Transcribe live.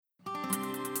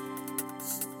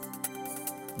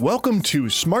Welcome to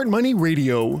Smart Money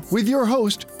Radio with your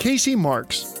host, Casey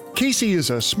Marks. Casey is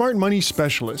a smart money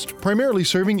specialist, primarily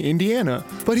serving Indiana,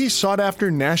 but he's sought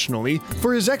after nationally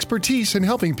for his expertise in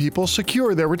helping people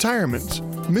secure their retirements.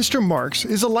 Mr. Marks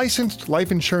is a licensed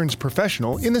life insurance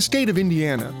professional in the state of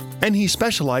Indiana, and he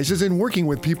specializes in working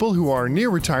with people who are near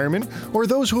retirement or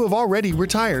those who have already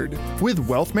retired with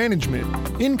wealth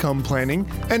management, income planning,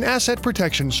 and asset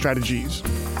protection strategies.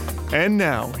 And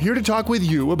now, here to talk with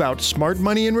you about smart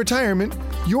money and retirement,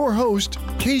 your host,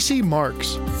 Casey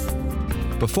Marks.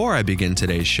 Before I begin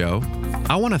today's show,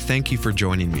 I want to thank you for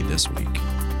joining me this week.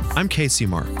 I'm Casey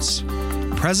Marks,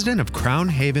 president of Crown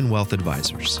Haven Wealth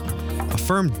Advisors, a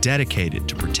firm dedicated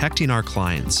to protecting our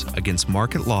clients against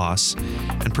market loss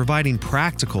and providing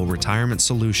practical retirement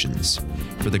solutions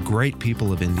for the great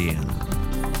people of Indiana.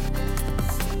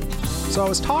 So I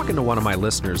was talking to one of my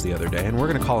listeners the other day, and we're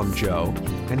going to call him Joe,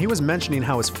 and he was mentioning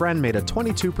how his friend made a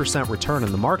 22% return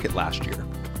in the market last year.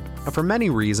 Now, for many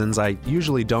reasons, I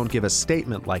usually don't give a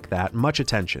statement like that much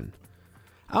attention.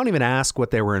 I don't even ask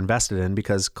what they were invested in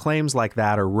because claims like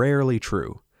that are rarely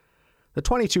true. The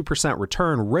 22%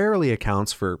 return rarely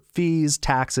accounts for fees,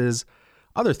 taxes,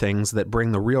 other things that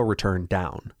bring the real return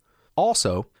down.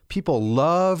 Also, people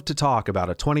love to talk about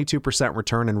a 22%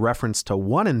 return in reference to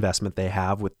one investment they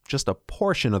have with just a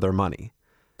portion of their money.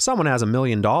 If someone has $1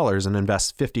 million and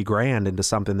invests $50,000 into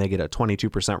something they get a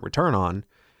 22% return on,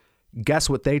 guess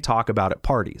what they talk about at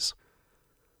parties?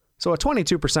 So a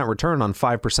 22% return on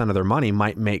 5% of their money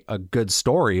might make a good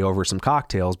story over some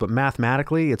cocktails, but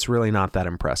mathematically, it's really not that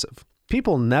impressive.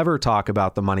 People never talk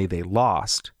about the money they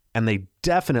lost, and they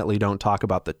definitely don't talk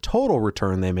about the total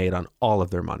return they made on all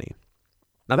of their money.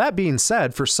 Now, that being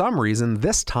said, for some reason,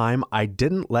 this time I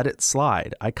didn't let it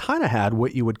slide. I kind of had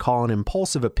what you would call an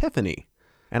impulsive epiphany,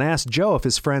 and I asked Joe if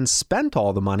his friends spent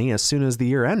all the money as soon as the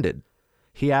year ended.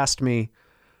 He asked me,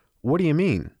 "What do you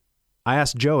mean?" I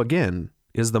asked Joe again,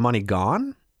 "Is the money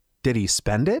gone? Did he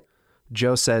spend it?"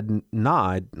 Joe said, "Nah,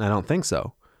 I don't think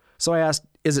so." So I asked,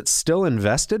 "Is it still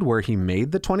invested where he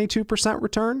made the 22%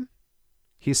 return?"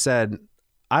 He said,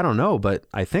 "I don't know, but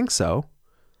I think so."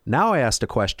 Now I asked a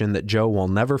question that Joe will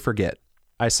never forget.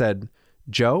 I said,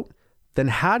 "Joe, then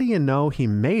how do you know he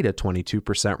made a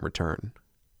 22% return?"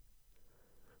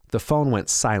 The phone went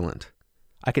silent.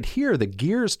 I could hear the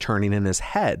gears turning in his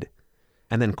head.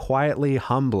 And then quietly,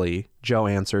 humbly, Joe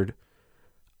answered,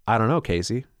 "I don't know,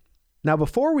 Casey." Now,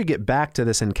 before we get back to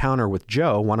this encounter with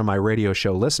Joe, one of my radio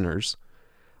show listeners,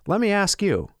 let me ask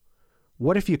you,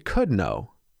 what if you could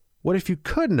know? What if you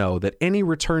could know that any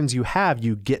returns you have,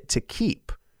 you get to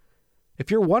keep? If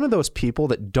you're one of those people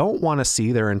that don't want to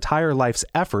see their entire life's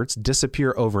efforts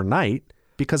disappear overnight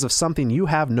because of something you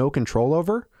have no control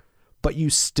over, but you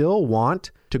still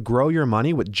want to grow your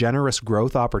money with generous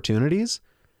growth opportunities,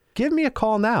 give me a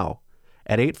call now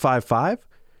at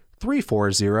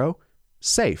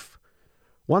 855-340-SAFE.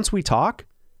 Once we talk,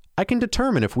 I can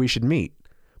determine if we should meet.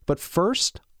 But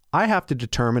first, I have to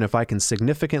determine if I can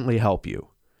significantly help you.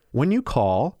 When you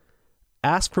call,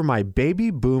 ask for my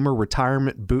Baby Boomer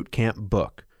Retirement Bootcamp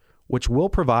book, which we'll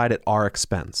provide at our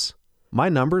expense. My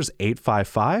number's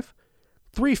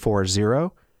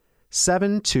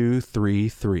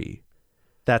 855-340-7233.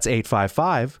 That's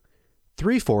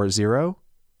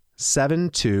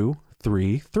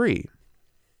 855-340-7233.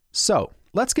 So,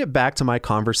 let's get back to my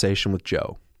conversation with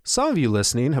Joe. Some of you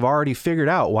listening have already figured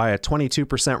out why a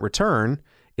 22% return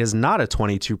is not a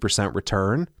 22%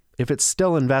 return if it's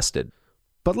still invested.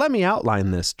 But let me outline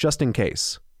this just in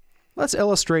case. Let's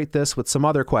illustrate this with some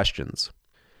other questions.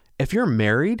 If you're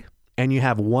married and you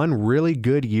have one really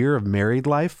good year of married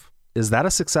life, is that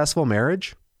a successful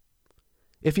marriage?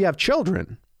 If you have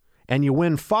children and you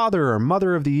win Father or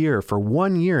Mother of the Year for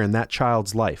 1 year in that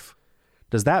child's life,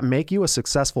 does that make you a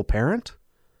successful parent?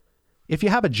 If you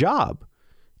have a job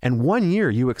and 1 year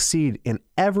you exceed in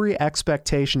every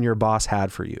expectation your boss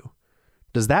had for you,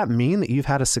 does that mean that you've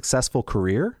had a successful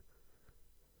career?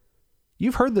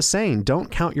 You've heard the saying,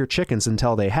 don't count your chickens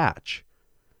until they hatch.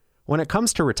 When it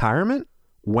comes to retirement,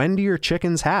 when do your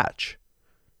chickens hatch?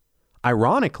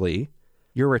 Ironically,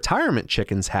 your retirement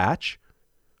chickens hatch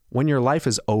when your life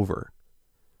is over.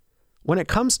 When it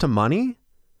comes to money,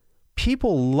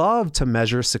 people love to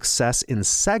measure success in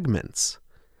segments.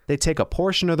 They take a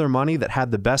portion of their money that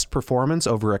had the best performance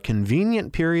over a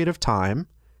convenient period of time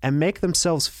and make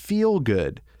themselves feel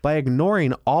good by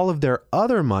ignoring all of their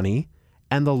other money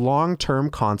and the long-term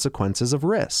consequences of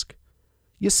risk.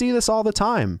 You see this all the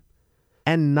time,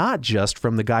 and not just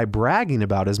from the guy bragging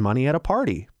about his money at a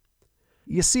party.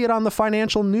 You see it on the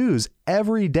financial news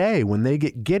every day when they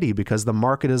get giddy because the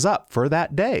market is up for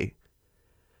that day.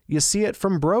 You see it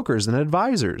from brokers and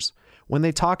advisors when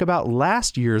they talk about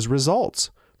last year's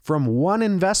results from one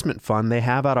investment fund they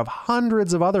have out of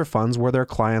hundreds of other funds where their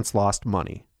clients lost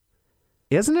money.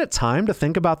 Isn't it time to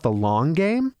think about the long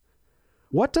game?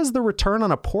 What does the return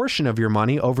on a portion of your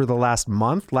money over the last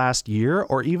month, last year,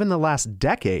 or even the last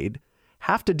decade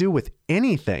have to do with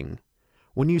anything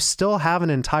when you still have an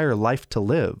entire life to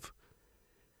live?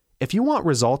 If you want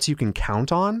results you can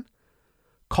count on,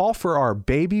 call for our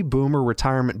Baby Boomer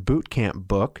Retirement Bootcamp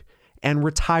book and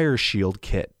Retire Shield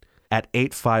kit at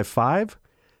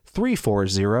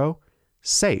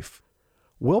 855-340-SAFE.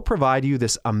 We'll provide you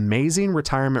this amazing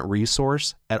retirement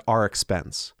resource at our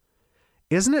expense.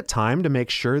 Isn't it time to make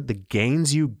sure the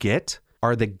gains you get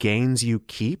are the gains you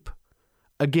keep?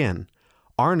 Again,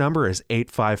 our number is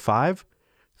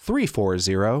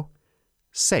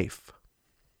 855-340-SAFE.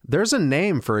 There's a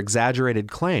name for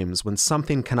exaggerated claims when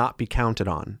something cannot be counted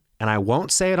on, and I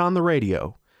won't say it on the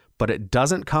radio, but it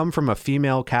doesn't come from a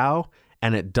female cow,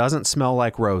 and it doesn't smell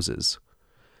like roses.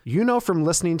 You know from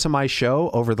listening to my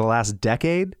show over the last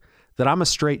decade that I'm a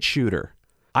straight shooter.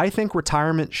 I think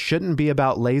retirement shouldn't be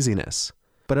about laziness,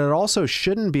 but it also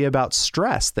shouldn't be about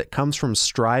stress that comes from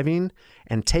striving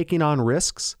and taking on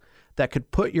risks that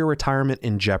could put your retirement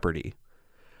in jeopardy.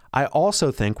 I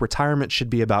also think retirement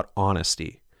should be about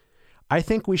honesty. I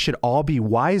think we should all be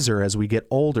wiser as we get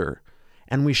older,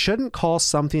 and we shouldn't call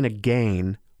something a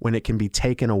gain when it can be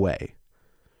taken away.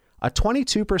 A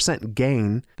 22%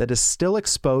 gain that is still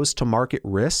exposed to market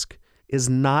risk is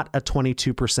not a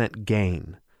 22%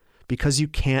 gain because you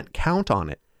can't count on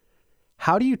it.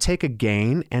 How do you take a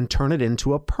gain and turn it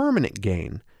into a permanent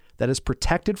gain that is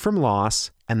protected from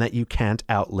loss and that you can't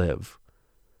outlive?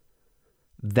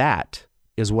 That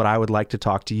is what I would like to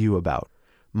talk to you about.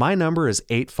 My number is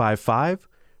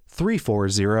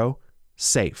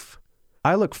 855-340-SAFE.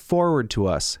 I look forward to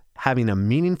us having a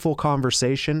meaningful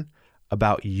conversation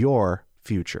about your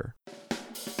future.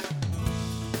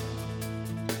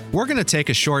 We're going to take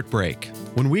a short break.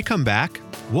 When we come back,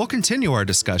 we'll continue our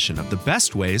discussion of the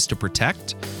best ways to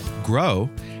protect, grow,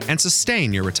 and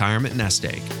sustain your retirement nest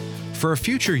egg for a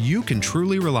future you can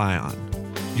truly rely on.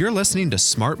 You're listening to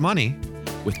Smart Money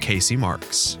with Casey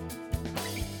Marks.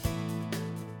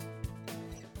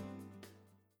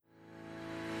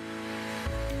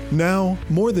 Now,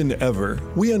 more than ever,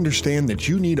 we understand that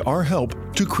you need our help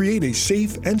to create a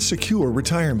safe and secure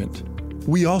retirement.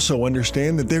 We also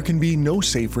understand that there can be no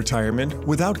safe retirement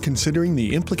without considering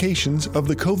the implications of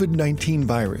the COVID-19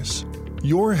 virus.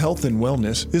 Your health and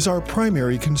wellness is our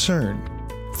primary concern.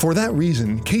 For that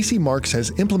reason, Casey Marks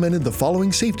has implemented the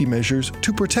following safety measures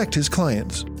to protect his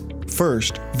clients.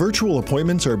 First, virtual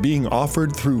appointments are being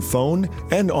offered through phone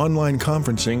and online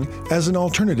conferencing as an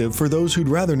alternative for those who'd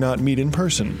rather not meet in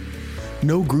person.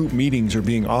 No group meetings are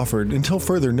being offered until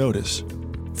further notice.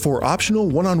 For optional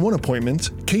one-on-one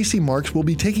appointments, Casey Marks will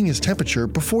be taking his temperature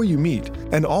before you meet,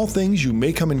 and all things you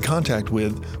may come in contact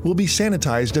with will be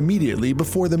sanitized immediately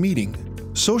before the meeting.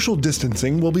 Social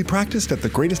distancing will be practiced at the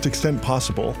greatest extent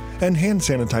possible, and hand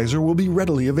sanitizer will be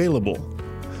readily available.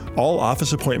 All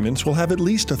office appointments will have at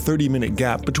least a 30-minute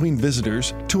gap between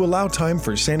visitors to allow time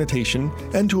for sanitation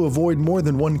and to avoid more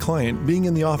than one client being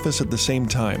in the office at the same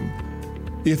time.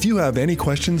 If you have any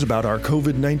questions about our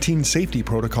COVID-19 safety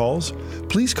protocols,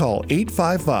 please call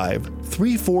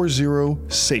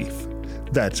 855-340-SAFE.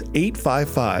 That's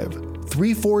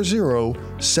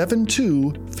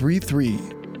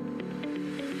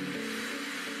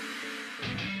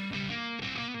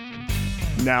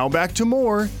 855-340-7233. Now back to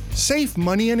more Safe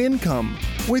Money and Income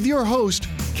with your host,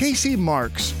 Casey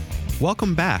Marks.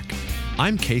 Welcome back.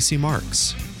 I'm Casey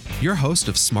Marks, your host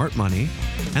of Smart Money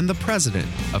and the president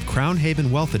of Crown Haven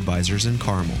Wealth Advisors in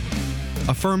Carmel,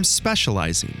 a firm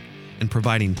specializing in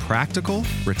providing practical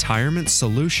retirement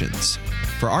solutions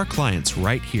for our clients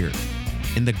right here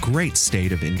in the great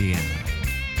state of Indiana.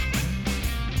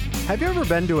 Have you ever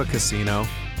been to a casino?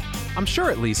 I'm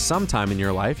sure at least sometime in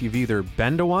your life you've either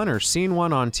been to one or seen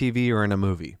one on TV or in a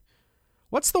movie.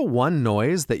 What's the one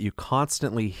noise that you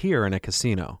constantly hear in a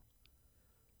casino?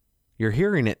 You're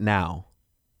hearing it now.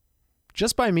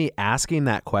 Just by me asking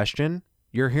that question,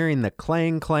 you're hearing the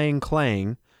clang, clang,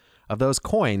 clang of those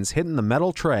coins hitting the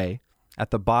metal tray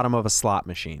at the bottom of a slot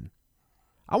machine.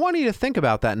 I want you to think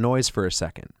about that noise for a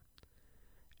second.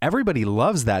 Everybody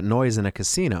loves that noise in a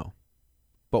casino.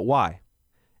 But why?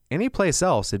 Any place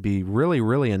else, it'd be really,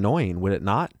 really annoying, would it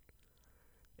not?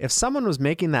 If someone was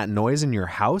making that noise in your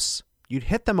house, you'd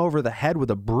hit them over the head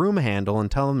with a broom handle and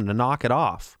tell them to knock it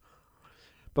off.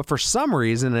 But for some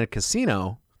reason in a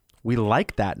casino, we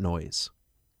like that noise.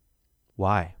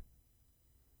 Why?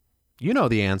 You know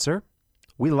the answer.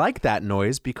 We like that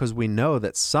noise because we know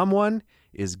that someone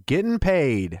is getting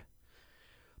paid.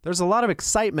 There's a lot of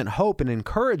excitement, hope, and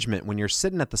encouragement when you're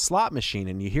sitting at the slot machine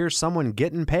and you hear someone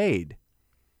getting paid.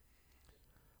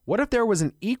 What if there was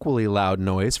an equally loud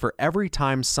noise for every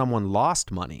time someone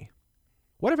lost money?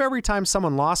 What if every time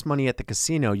someone lost money at the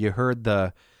casino, you heard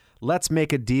the "Let's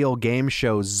Make a Deal" game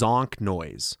show zonk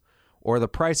noise, or the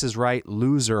Price is Right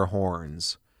loser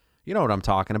horns? You know what I'm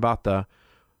talking about, the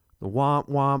womp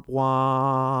womp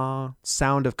wah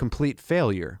sound of complete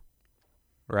failure,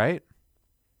 right?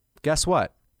 Guess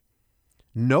what?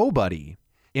 Nobody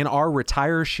in our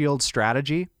Retire Shield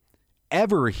strategy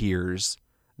ever hears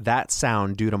that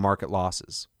sound due to market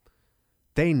losses.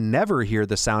 They never hear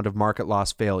the sound of market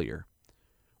loss failure.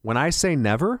 When I say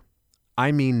never,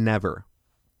 I mean never.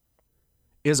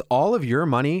 Is all of your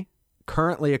money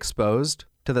currently exposed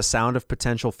to the sound of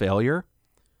potential failure?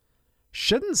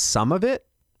 Shouldn't some of it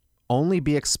only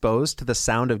be exposed to the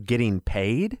sound of getting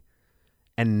paid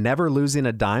and never losing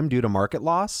a dime due to market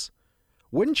loss?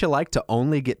 Wouldn't you like to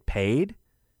only get paid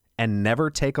and never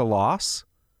take a loss?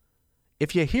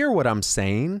 If you hear what I'm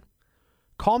saying,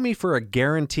 call me for a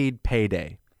guaranteed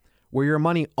payday where your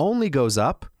money only goes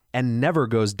up and never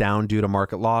goes down due to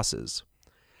market losses.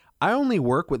 I only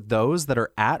work with those that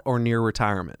are at or near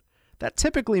retirement. That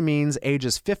typically means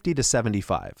ages 50 to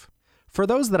 75. For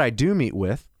those that I do meet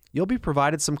with, you'll be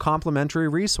provided some complimentary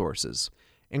resources,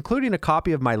 including a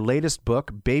copy of my latest book,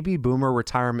 Baby Boomer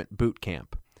Retirement Boot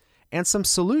Camp, and some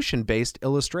solution-based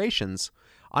illustrations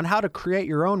on how to create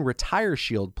your own Retire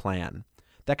Shield plan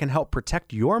that can help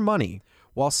protect your money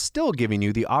while still giving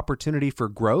you the opportunity for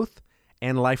growth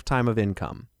and lifetime of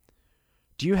income.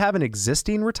 Do you have an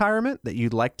existing retirement that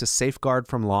you'd like to safeguard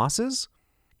from losses?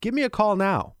 Give me a call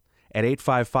now at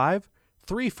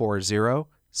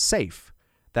 855-340-SAFE.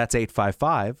 That's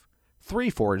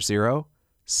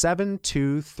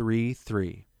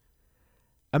 855-340-7233.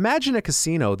 Imagine a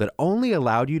casino that only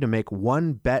allowed you to make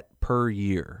one bet per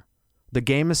year. The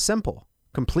game is simple,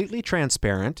 completely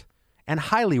transparent, and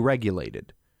highly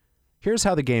regulated. Here's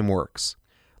how the game works.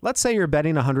 Let's say you're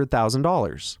betting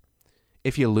 $100,000.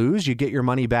 If you lose, you get your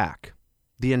money back,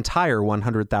 the entire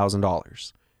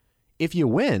 $100,000. If you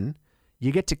win,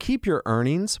 you get to keep your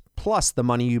earnings plus the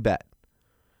money you bet.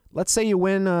 Let's say you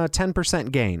win a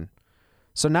 10% gain.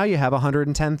 So now you have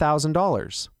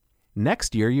 $110,000.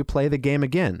 Next year, you play the game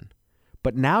again,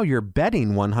 but now you're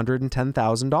betting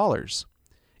 $110,000.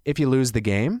 If you lose the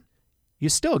game, you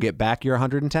still get back your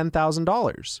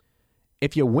 $110,000.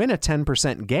 If you win a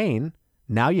 10% gain,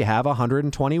 now you have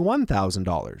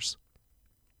 $121,000.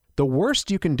 The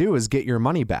worst you can do is get your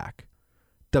money back.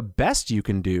 The best you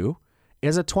can do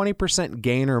is a 20%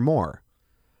 gain or more.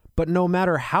 But no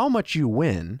matter how much you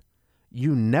win,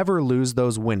 you never lose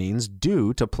those winnings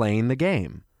due to playing the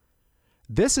game.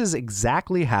 This is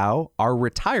exactly how our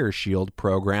Retire Shield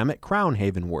program at Crown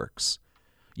Haven works.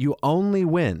 You only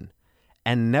win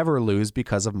and never lose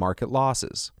because of market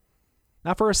losses.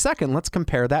 Now, for a second, let's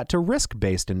compare that to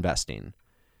risk-based investing.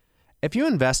 If you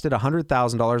invested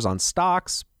 $100,000 on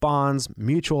stocks, bonds,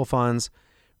 mutual funds,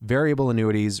 variable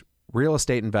annuities, real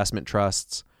estate investment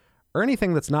trusts, or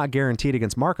anything that's not guaranteed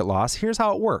against market loss, here's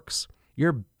how it works.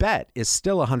 Your bet is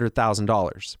still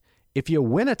 $100,000. If you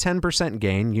win a 10%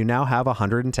 gain, you now have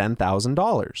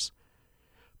 $110,000.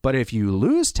 But if you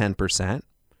lose 10%,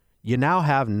 you now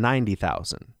have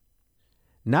 $90,000.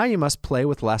 Now you must play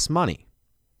with less money.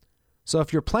 So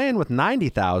if you're playing with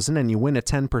 $90,000 and you win a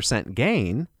 10%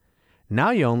 gain, now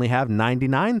you only have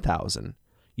 $99,000.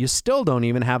 You still don't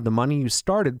even have the money you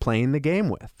started playing the game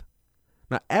with.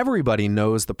 Now, everybody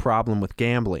knows the problem with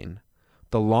gambling.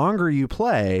 The longer you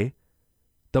play,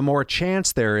 the more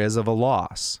chance there is of a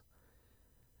loss.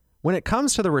 When it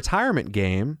comes to the retirement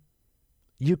game,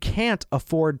 you can't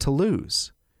afford to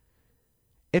lose.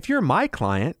 If you're my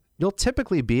client, you'll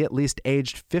typically be at least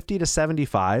aged 50 to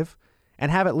 75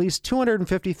 and have at least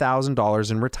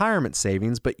 $250,000 in retirement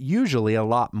savings, but usually a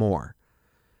lot more.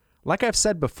 Like I've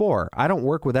said before, I don't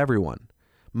work with everyone.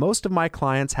 Most of my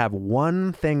clients have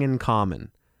one thing in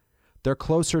common. They're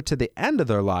closer to the end of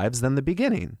their lives than the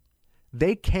beginning.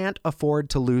 They can't afford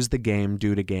to lose the game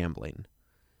due to gambling.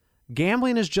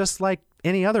 Gambling is just like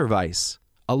any other vice.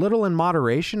 A little in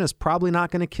moderation is probably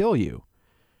not going to kill you.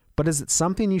 But is it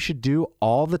something you should do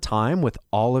all the time with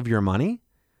all of your money?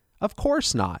 Of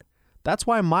course not. That's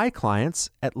why my clients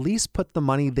at least put the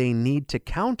money they need to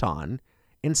count on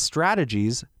in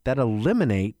strategies that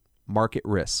eliminate market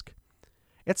risk.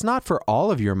 It's not for all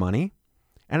of your money,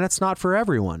 and it's not for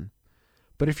everyone.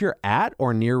 But if you're at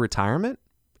or near retirement,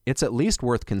 it's at least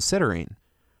worth considering.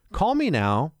 Call me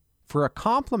now for a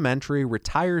complimentary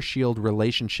Retire Shield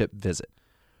relationship visit.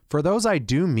 For those I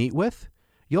do meet with,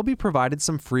 you'll be provided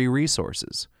some free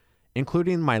resources,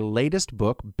 including my latest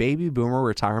book, Baby Boomer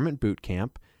Retirement Boot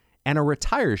Camp, and a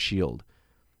Retire Shield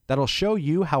that'll show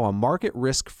you how a market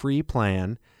risk-free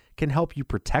plan can help you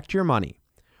protect your money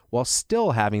while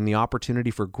still having the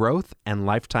opportunity for growth and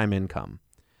lifetime income.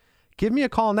 Give me a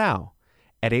call now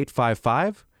at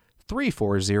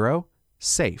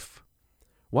 855-340-SAFE.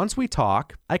 Once we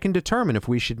talk, I can determine if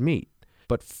we should meet,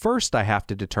 but first I have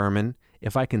to determine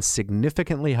if I can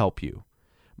significantly help you.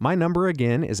 My number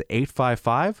again is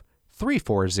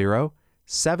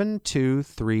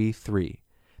 855-340-7233.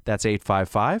 That's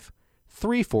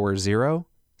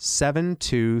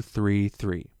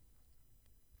 855-340-7233.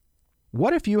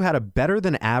 What if you had a better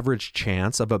than average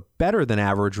chance of a better than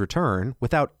average return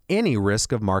without any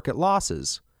risk of market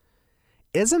losses?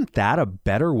 Isn't that a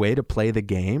better way to play the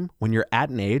game when you're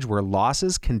at an age where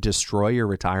losses can destroy your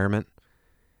retirement?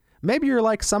 Maybe you're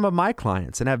like some of my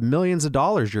clients and have millions of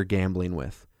dollars you're gambling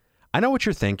with. I know what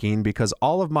you're thinking because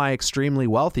all of my extremely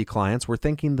wealthy clients were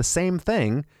thinking the same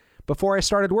thing before I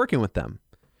started working with them.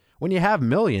 When you have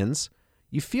millions,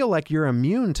 you feel like you're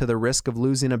immune to the risk of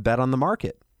losing a bet on the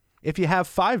market. If you have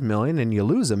 5 million and you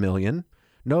lose $1 million,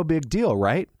 no big deal,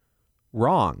 right?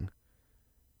 Wrong.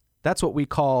 That's what we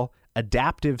call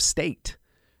adaptive state.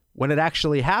 When it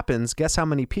actually happens, guess how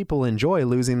many people enjoy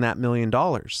losing that $1 million?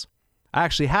 I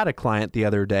actually had a client the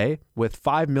other day with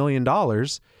 $5 million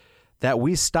that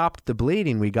we stopped the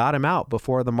bleeding. We got him out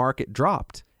before the market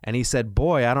dropped. And he said,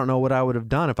 boy, I don't know what I would have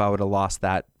done if I would have lost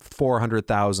that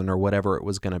 $400,000 or whatever it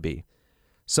was going to be.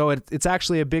 So it's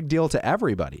actually a big deal to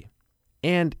everybody.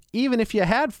 And even if you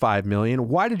had $5 million,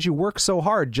 why did you work so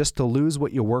hard just to lose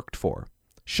what you worked for?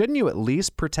 Shouldn't you at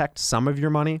least protect some of your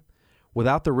money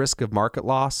without the risk of market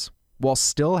loss while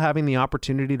still having the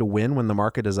opportunity to win when the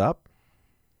market is up?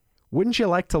 Wouldn't you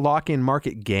like to lock in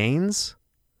market gains,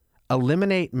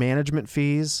 eliminate management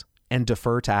fees, and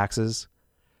defer taxes?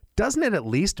 Doesn't it at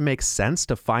least make sense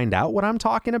to find out what I'm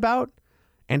talking about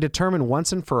and determine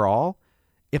once and for all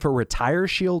if a Retire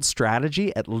Shield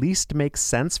strategy at least makes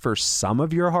sense for some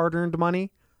of your hard-earned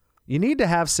money? You need to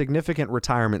have significant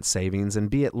retirement savings and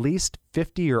be at least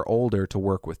 50 or older to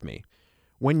work with me.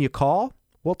 When you call,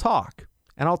 we'll talk,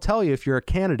 and I'll tell you if you're a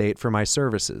candidate for my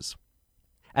services.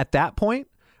 At that point,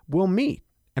 we'll meet,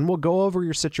 and we'll go over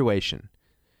your situation.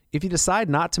 If you decide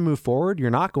not to move forward, you're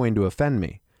not going to offend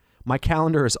me. My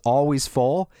calendar is always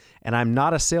full, and I'm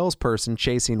not a salesperson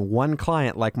chasing one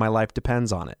client like my life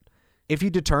depends on it. If you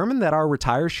determine that our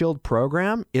Retire Shield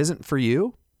program isn't for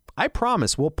you, I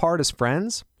promise we'll part as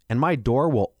friends, and my door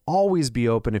will always be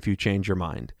open if you change your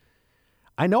mind.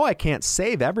 I know I can't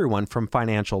save everyone from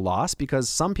financial loss because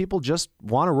some people just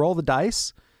want to roll the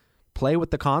dice, play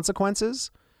with the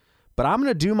consequences, but I'm going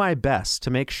to do my best to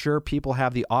make sure people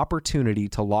have the opportunity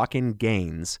to lock in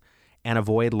gains and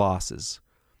avoid losses.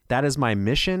 That is my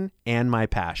mission and my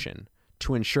passion,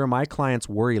 to ensure my clients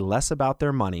worry less about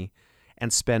their money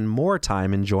and spend more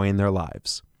time enjoying their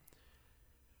lives.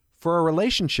 For a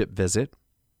relationship visit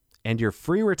and your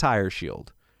free Retire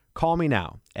Shield, call me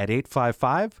now at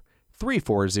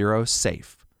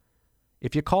 855-340-SAFE.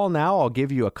 If you call now, I'll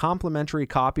give you a complimentary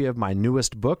copy of my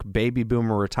newest book, Baby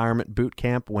Boomer Retirement Boot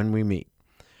Camp, when we meet.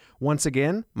 Once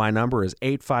again, my number is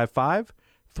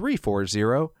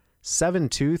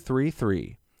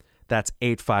 855-340-7233. That's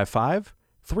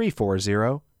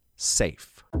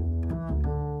 855-340-SAFE.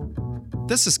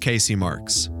 This is Casey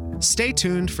Marks. Stay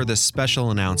tuned for this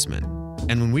special announcement,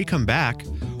 and when we come back,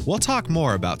 we'll talk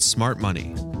more about smart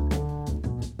money.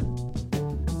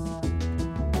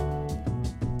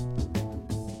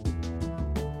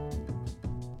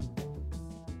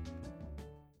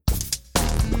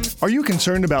 Are you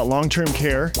concerned about long-term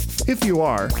care? If you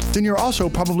are, then you're also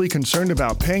probably concerned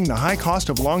about paying the high cost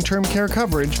of long-term care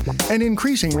coverage and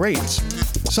increasing rates.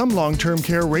 Some long-term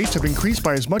care rates have increased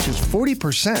by as much as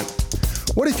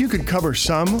 40%. What if you could cover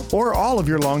some or all of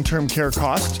your long-term care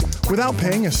costs without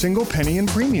paying a single penny in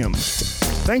premiums?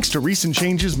 Thanks to recent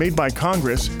changes made by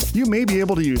Congress, you may be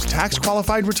able to use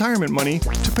tax-qualified retirement money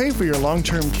to pay for your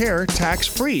long-term care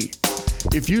tax-free.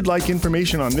 If you'd like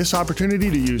information on this opportunity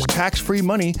to use tax-free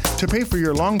money to pay for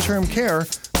your long-term care,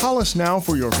 call us now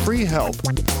for your free help.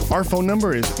 Our phone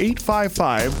number is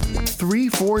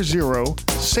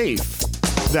 855-340-SAFE.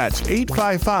 That's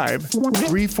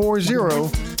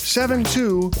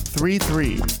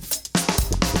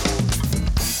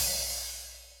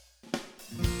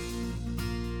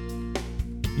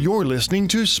You're listening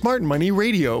to Smart Money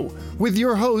Radio with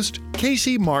your host,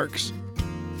 Casey Marks.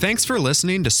 Thanks for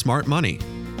listening to Smart Money.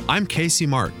 I'm Casey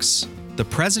Marks, the the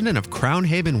president of Crown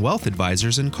Haven Wealth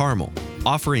Advisors in Carmel,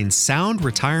 offering sound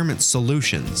retirement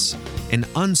solutions in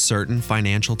uncertain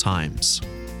financial times.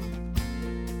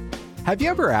 Have you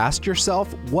ever asked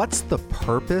yourself, what's the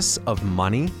purpose of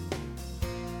money?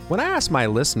 When I ask my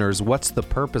listeners what's the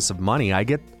purpose of money, I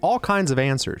get all kinds of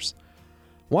answers.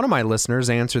 One of my listeners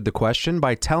answered the question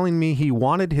by telling me he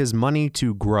wanted his money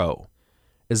to grow.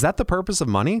 Is that the purpose of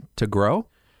money, to grow?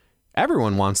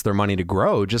 Everyone wants their money to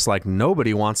grow, just like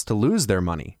nobody wants to lose their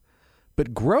money.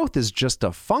 But growth is just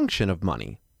a function of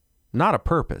money, not a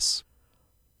purpose.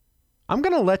 I'm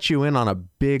going to let you in on a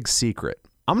big secret.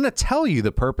 I'm going to tell you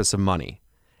the purpose of money,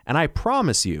 and I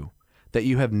promise you that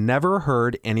you have never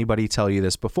heard anybody tell you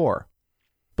this before.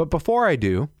 But before I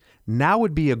do, now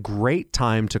would be a great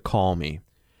time to call me.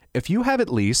 If you have at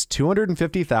least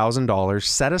 $250,000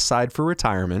 set aside for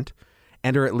retirement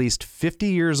and are at least 50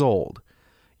 years old,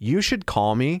 you should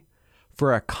call me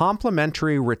for a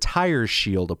complimentary Retire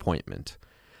Shield appointment.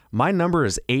 My number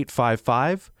is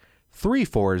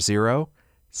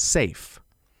 855-340-SAFE.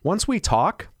 Once we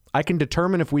talk, I can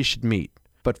determine if we should meet.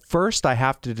 But first, I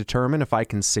have to determine if I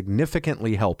can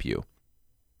significantly help you.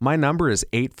 My number is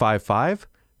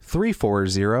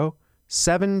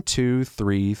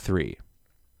 855-340-7233.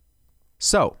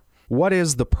 So, what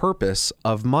is the purpose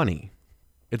of money?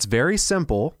 It's very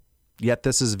simple, yet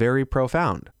this is very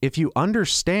profound. If you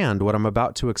understand what I'm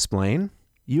about to explain,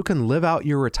 you can live out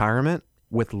your retirement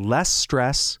with less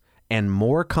stress and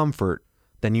more comfort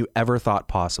than you ever thought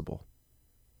possible.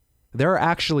 There are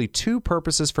actually two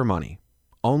purposes for money.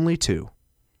 Only two.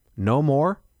 No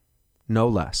more, no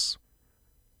less.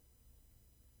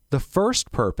 The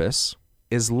first purpose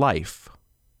is life,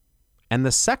 and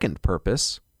the second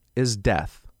purpose is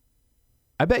death.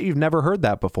 I bet you've never heard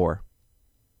that before.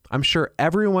 I'm sure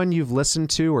everyone you've listened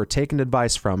to or taken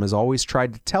advice from has always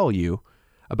tried to tell you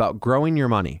about growing your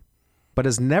money, but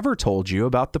has never told you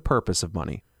about the purpose of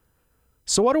money.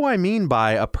 So what do I mean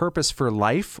by a purpose for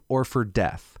life or for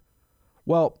death?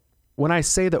 Well, when I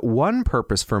say that one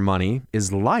purpose for money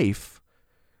is life,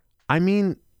 I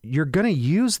mean you're going to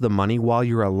use the money while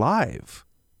you're alive.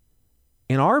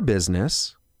 In our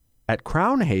business, at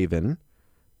Crown Haven,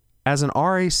 as an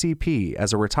RACP,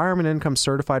 as a retirement income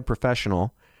certified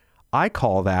professional, I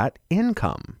call that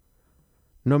income.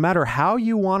 No matter how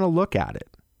you want to look at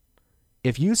it,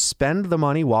 if you spend the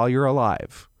money while you're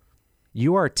alive,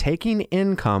 you are taking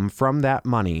income from that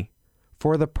money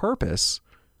for the purpose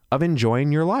of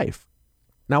enjoying your life.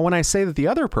 Now, when I say that the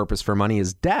other purpose for money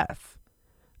is death,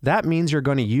 that means you're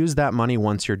going to use that money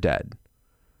once you're dead.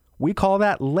 We call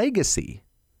that legacy.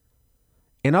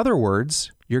 In other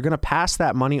words, you're going to pass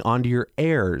that money on to your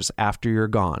heirs after you're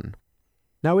gone.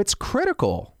 Now, it's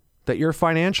critical that your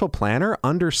financial planner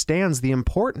understands the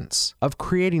importance of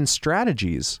creating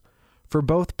strategies for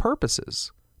both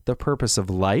purposes, the purpose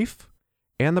of life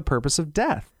and the purpose of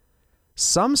death.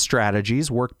 Some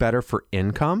strategies work better for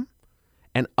income,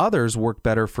 and others work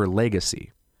better for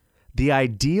legacy. The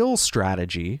ideal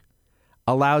strategy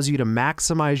allows you to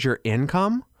maximize your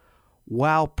income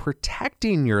while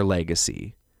protecting your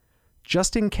legacy,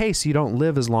 just in case you don't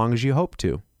live as long as you hope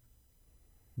to.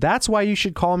 That's why you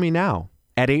should call me now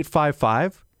at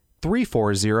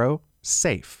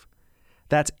 855-340-SAFE.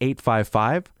 That's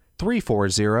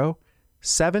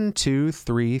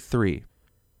 855-340-7233.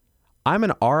 I'm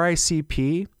an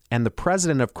RICP and the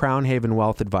president of Crown Haven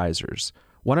Wealth Advisors,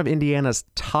 one of Indiana's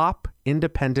top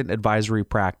independent advisory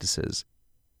practices.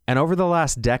 And over the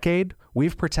last decade,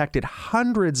 we've protected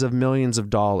hundreds of millions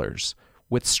of dollars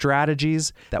with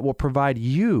strategies that will provide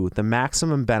you the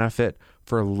maximum benefit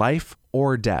for life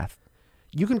or death.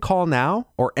 You can call now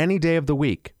or any day of the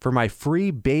week for my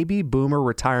free Baby Boomer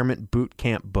Retirement Boot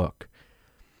Camp book.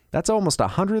 That's almost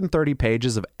 130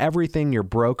 pages of everything your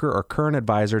broker or current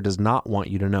advisor does not want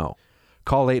you to know.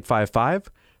 Call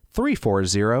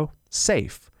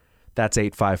 855-340-SAFE. That's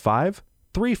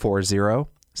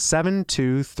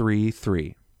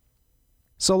 855-340-7233.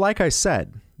 So like I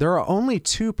said, there are only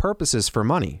two purposes for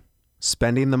money: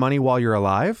 spending the money while you're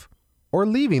alive or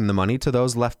leaving the money to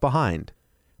those left behind.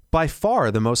 By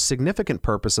far, the most significant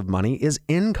purpose of money is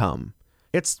income.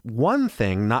 It's one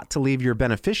thing not to leave your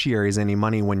beneficiaries any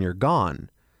money when you're gone,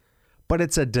 but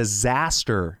it's a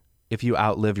disaster if you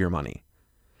outlive your money.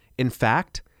 In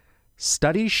fact,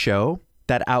 studies show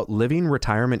that outliving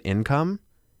retirement income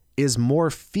is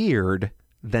more feared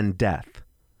than death.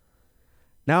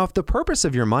 Now, if the purpose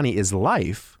of your money is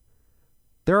life,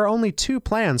 there are only two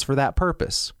plans for that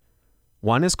purpose.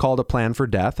 One is called a plan for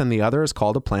death, and the other is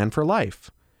called a plan for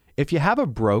life. If you have a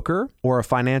broker or a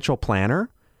financial planner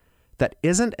that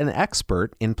isn't an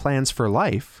expert in plans for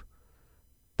life,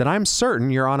 then I'm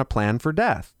certain you're on a plan for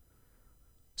death.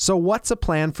 So what's a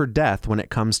plan for death when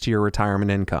it comes to your retirement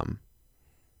income?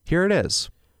 Here it is.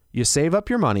 You save up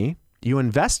your money, you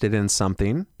invest it in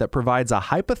something that provides a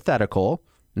hypothetical,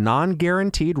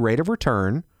 non-guaranteed rate of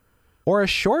return, or a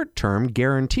short-term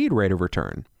guaranteed rate of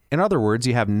return. In other words,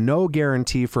 you have no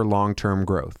guarantee for long-term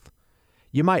growth.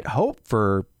 You might hope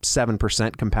for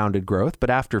 7% compounded growth,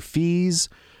 but after fees,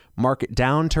 market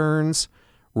downturns,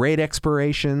 rate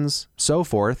expirations, so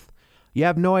forth, you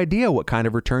have no idea what kind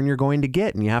of return you're going to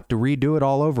get, and you have to redo it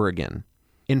all over again.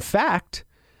 In fact,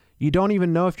 you don't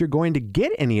even know if you're going to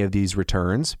get any of these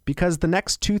returns because the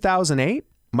next 2008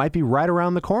 might be right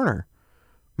around the corner.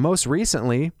 Most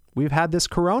recently, we've had this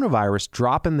coronavirus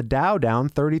dropping the Dow down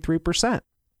 33%.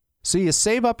 So you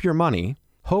save up your money,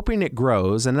 hoping it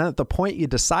grows, and then at the point you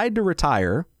decide to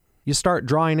retire, you start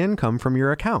drawing income from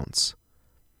your accounts.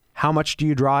 How much do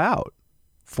you draw out?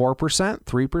 4%?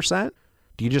 3%?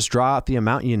 Do you just draw out the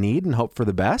amount you need and hope for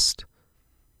the best?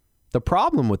 The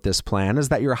problem with this plan is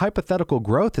that your hypothetical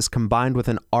growth is combined with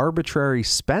an arbitrary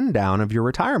spend down of your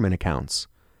retirement accounts.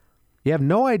 You have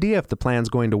no idea if the plan's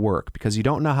going to work because you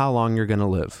don't know how long you're going to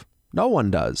live. No one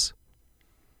does.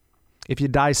 If you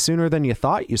die sooner than you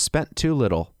thought, you spent too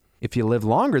little. If you live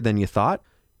longer than you thought,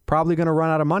 probably going to run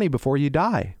out of money before you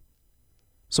die.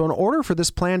 So in order for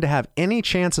this plan to have any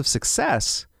chance of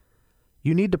success,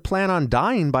 you need to plan on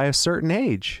dying by a certain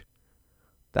age.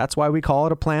 That's why we call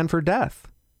it a plan for death.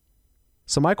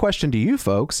 So my question to you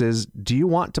folks is, do you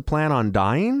want to plan on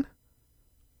dying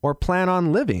or plan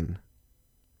on living?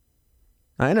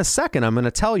 Now, in a second, I'm going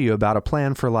to tell you about a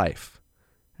plan for life.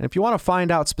 And if you want to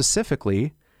find out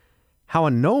specifically how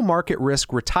a no market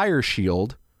risk Retire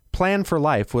Shield plan for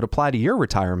life would apply to your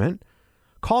retirement,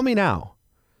 call me now,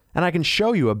 and I can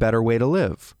show you a better way to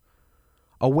live.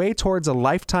 A way towards a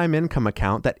lifetime income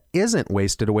account that isn't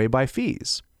wasted away by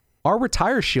fees. Our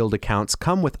Retire Shield accounts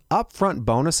come with upfront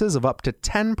bonuses of up to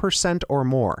 10% or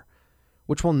more,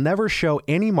 which will never show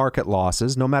any market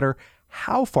losses no matter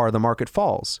how far the market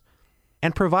falls,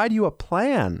 and provide you a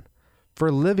plan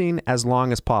for living as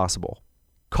long as possible.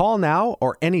 Call now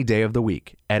or any day of the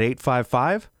week at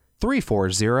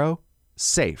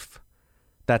 855-340-SAFE.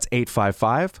 That's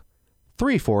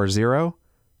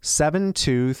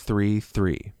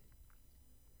 855-340-7233.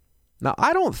 Now,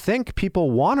 I don't think people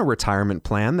want a retirement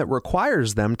plan that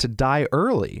requires them to die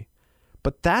early,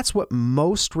 but that's what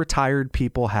most retired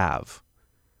people have.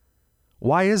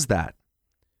 Why is that?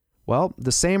 Well,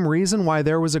 the same reason why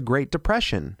there was a Great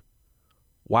Depression.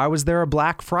 Why was there a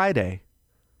Black Friday?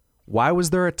 Why was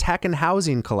there a tech and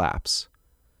housing collapse?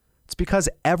 It's because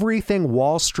everything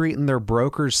Wall Street and their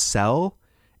brokers sell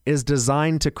is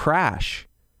designed to crash,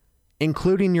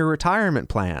 including your retirement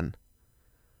plan.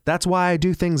 That's why I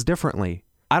do things differently.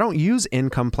 I don't use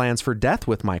income plans for death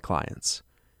with my clients.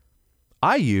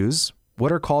 I use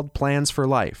what are called plans for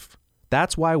life.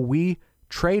 That's why we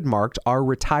trademarked our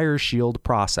Retire Shield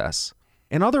process.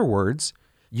 In other words,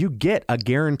 you get a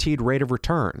guaranteed rate of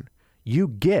return. You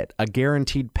get a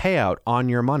guaranteed payout on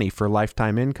your money for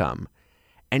lifetime income.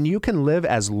 And you can live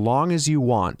as long as you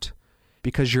want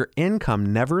because your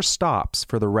income never stops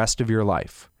for the rest of your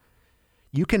life.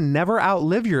 You can never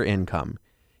outlive your income,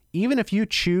 even if you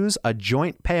choose a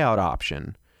joint payout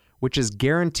option, which is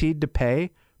guaranteed to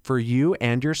pay for you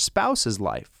and your spouse's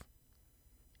life.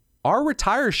 Our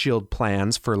Retire Shield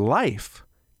plans for life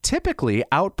typically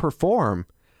outperform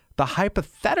the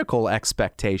hypothetical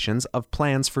expectations of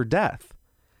plans for death.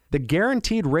 The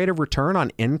guaranteed rate of return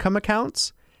on income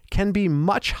accounts can be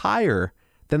much higher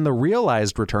than the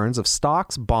realized returns of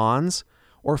stocks, bonds,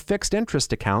 or fixed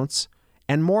interest accounts,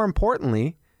 and more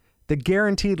importantly, the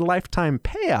guaranteed lifetime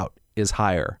payout is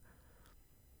higher.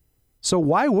 So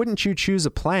why wouldn't you choose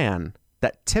a plan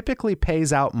that typically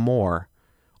pays out more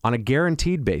on a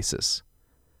guaranteed basis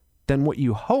than what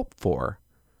you hope for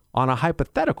on a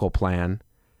hypothetical plan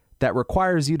that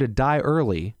requires you to die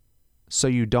early so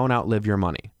you don't outlive your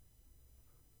money?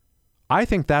 I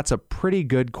think that's a pretty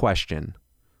good question.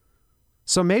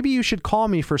 So maybe you should call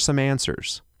me for some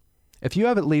answers. If you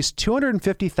have at least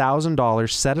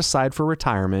 $250,000 set aside for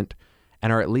retirement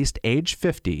and are at least age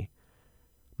 50,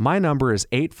 my number is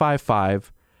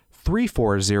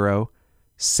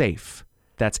 855-340-SAFE.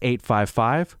 That's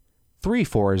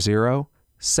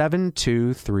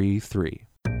 855-340-7233.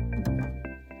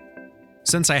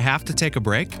 Since I have to take a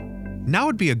break, now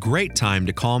would be a great time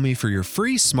to call me for your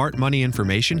free Smart Money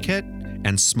Information Kit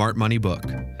and Smart Money book.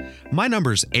 My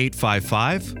number's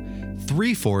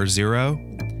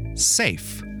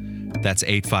 855-340-SAFE. That's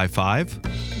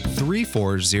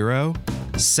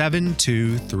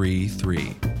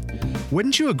 855-340-7233.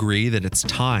 Wouldn't you agree that it's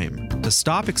time to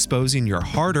stop exposing your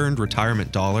hard-earned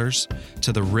retirement dollars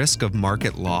to the risk of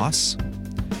market loss?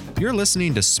 You're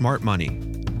listening to Smart Money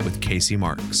with Casey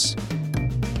Marks.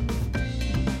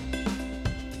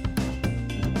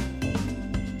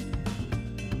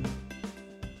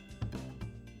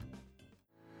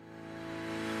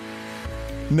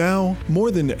 Now, more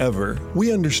than ever,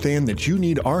 we understand that you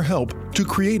need our help to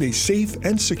create a safe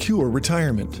and secure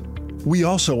retirement. We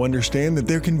also understand that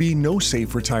there can be no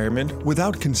safe retirement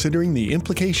without considering the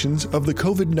implications of the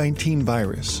COVID-19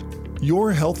 virus.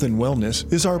 Your health and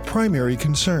wellness is our primary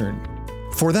concern.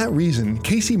 For that reason,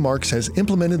 Casey Marks has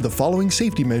implemented the following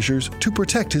safety measures to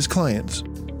protect his clients.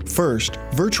 First,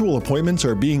 virtual appointments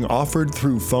are being offered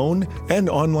through phone and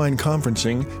online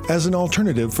conferencing as an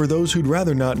alternative for those who'd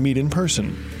rather not meet in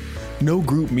person. No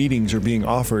group meetings are being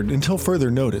offered until further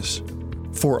notice.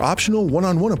 For optional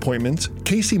one-on-one appointments,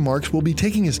 Casey Marks will be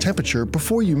taking his temperature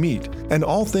before you meet, and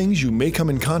all things you may come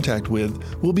in contact with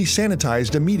will be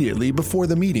sanitized immediately before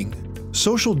the meeting.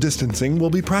 Social distancing will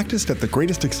be practiced at the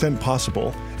greatest extent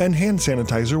possible, and hand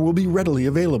sanitizer will be readily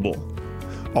available.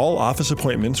 All office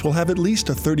appointments will have at least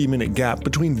a 30-minute gap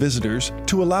between visitors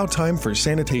to allow time for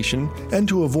sanitation and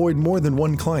to avoid more than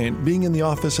one client being in the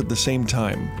office at the same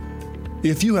time.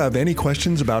 If you have any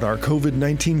questions about our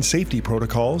COVID-19 safety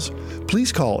protocols,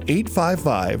 please call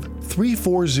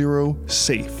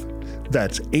 855-340-SAFE.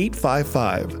 That's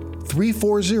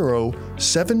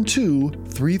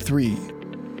 855-340-7233.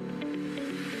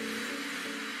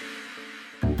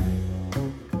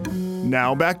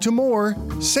 Now back to more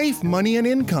Safe Money and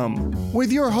Income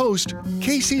with your host,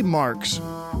 Casey Marks.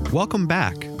 Welcome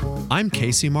back. I'm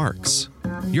Casey Marks,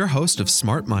 your host of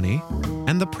Smart Money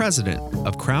and the president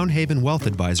of Crown Haven Wealth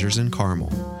Advisors in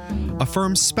Carmel, a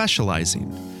firm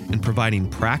specializing in providing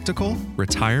practical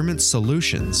retirement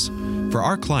solutions for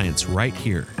our clients right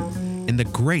here in the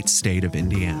great state of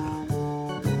Indiana.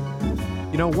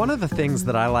 You know, one of the things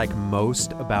that I like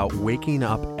most about waking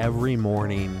up every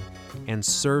morning and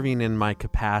serving in my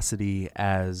capacity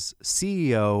as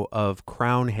CEO of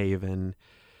Crown Haven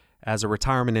as a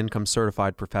retirement income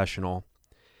certified professional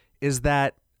is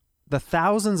that the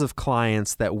thousands of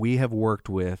clients that we have worked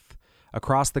with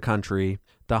across the country,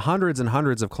 the hundreds and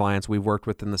hundreds of clients we've worked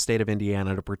with in the state of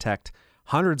Indiana to protect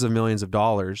hundreds of millions of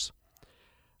dollars,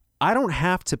 I don't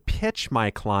have to pitch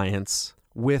my clients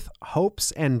with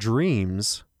hopes and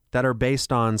dreams that are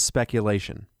based on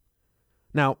speculation.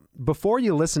 Now, before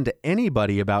you listen to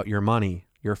anybody about your money,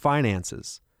 your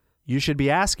finances, you should be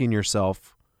asking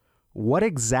yourself, what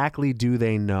exactly do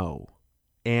they know?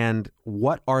 And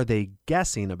what are they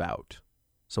guessing about?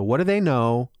 So what do they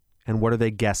know and what are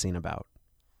they guessing about?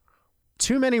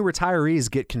 Too many retirees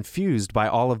get confused by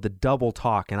all of the double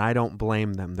talk, and I don't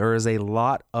blame them. There is a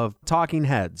lot of talking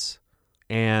heads,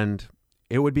 and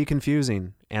it would be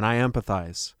confusing, and I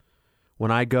empathize.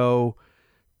 When I go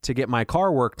to get my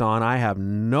car worked on, I have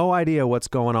no idea what's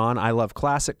going on. I love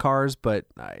classic cars, but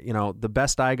the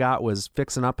best I got was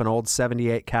fixing up an old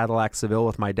 78 Cadillac Seville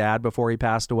with my dad before he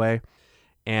passed away.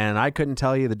 And I couldn't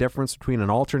tell you the difference between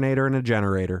an alternator and a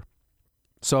generator.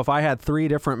 So if I had 3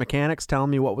 different mechanics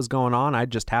telling me what was going on, I'd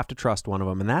just have to trust one of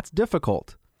them. And that's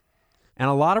difficult.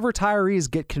 And a lot of retirees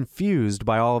get confused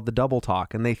by all of the double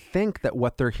talk, and they think that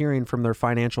what they're hearing from their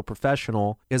financial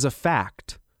professional is a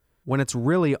fact, when it's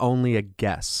really only a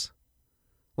guess.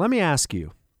 Let me ask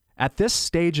you, at this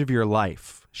stage of your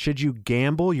life, should you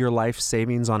gamble your life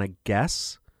savings on a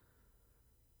guess?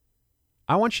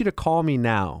 I want you to call me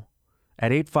now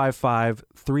at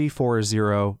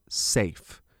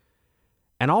 855-340-SAFE,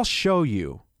 and I'll show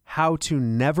you how to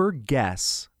never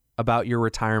guess about your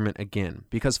retirement again.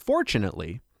 Because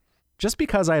fortunately, just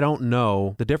because I don't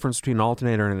know the difference between an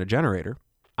alternator and a generator,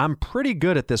 I'm pretty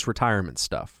good at this retirement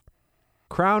stuff.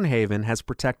 Crown Haven has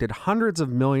protected hundreds of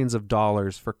millions of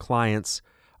dollars for clients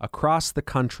across the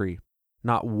country.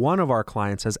 Not one of our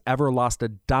clients has ever lost a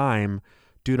dime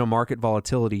due to market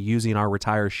volatility using our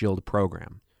Retire Shield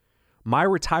program. My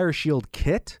Retire Shield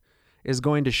kit is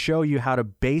going to show you how to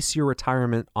base your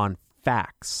retirement on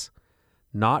facts,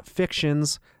 not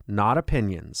fictions, not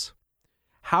opinions.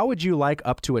 How would you like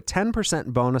up to a 10%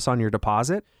 bonus on your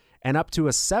deposit and up to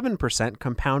a 7%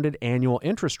 compounded annual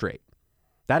interest rate?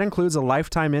 That includes a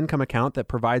lifetime income account that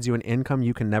provides you an income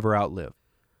you can never outlive.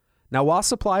 Now, while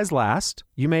supplies last,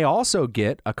 you may also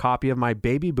get a copy of my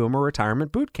Baby Boomer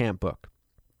Retirement Bootcamp book.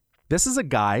 This is a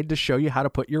guide to show you how to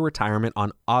put your retirement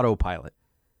on autopilot,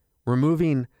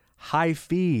 removing high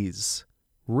fees,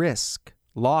 risk,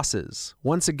 losses.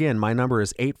 Once again, my number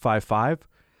is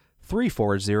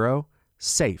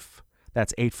 855-340-SAFE.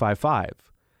 That's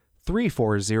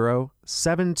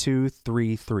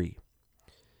 855-340-7233.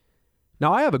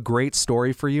 Now, I have a great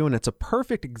story for you, and it's a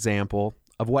perfect example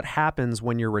of what happens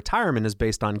when your retirement is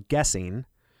based on guessing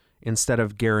instead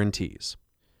of guarantees.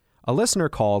 A listener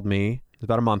called me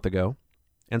about a month ago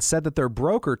and said that their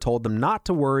broker told them not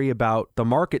to worry about the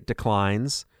market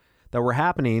declines that were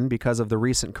happening because of the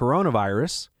recent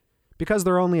coronavirus, because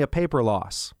they're only a paper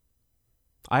loss.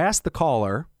 I asked the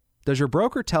caller, does your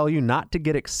broker tell you not to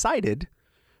get excited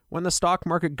when the stock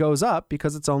market goes up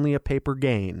because it's only a paper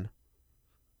gain?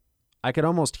 I could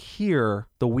almost hear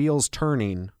the wheels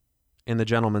turning in the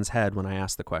gentleman's head when I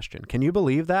asked the question. Can you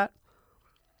believe that?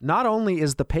 Not only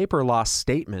is the paper loss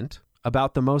statement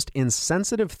about the most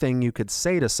insensitive thing you could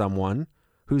say to someone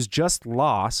who's just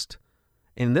lost,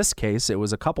 in this case, it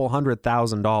was a couple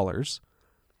 $100,000,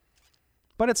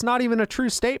 but it's not even a true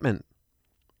statement.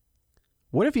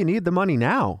 What if you need the money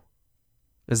now?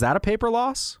 Is that a paper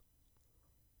loss?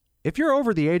 If you're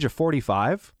over the age of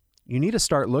 45, you need to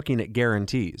start looking at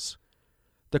guarantees.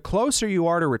 The closer you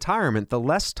are to retirement, the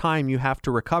less time you have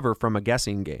to recover from a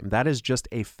guessing game. That is just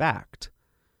a fact.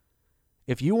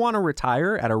 If you want to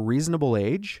retire at a reasonable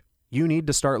age, you need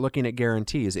to start looking at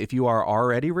guarantees. If you are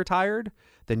already retired,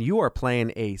 then you are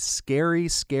playing a scary,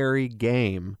 scary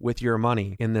game with your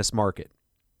money in this market.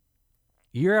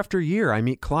 Year after year, I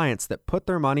meet clients that put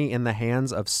their money in the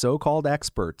hands of so-called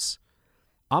experts.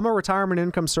 I'm a retirement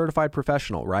income certified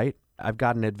professional, right? I've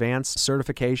got an advanced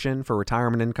certification for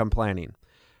retirement income planning.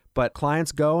 But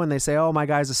clients go and they say, oh, my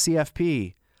guy's a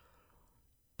CFP.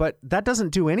 But that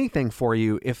doesn't do anything for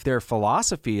you if their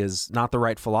philosophy is not the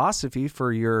right philosophy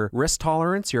for your risk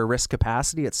tolerance, your risk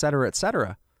capacity, et cetera, et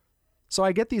cetera. So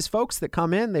I get these folks that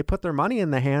come in, they put their money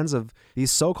in the hands of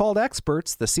these so-called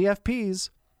experts, the CFPs,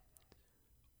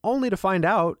 only to find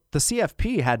out the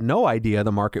CFP had no idea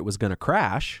the market was going to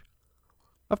crash.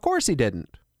 Of course he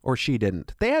didn't, or she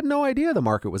didn't. They had no idea the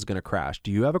market was going to crash.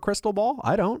 Do you have a crystal ball?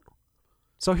 I don't.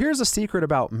 So here's a secret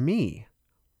about me.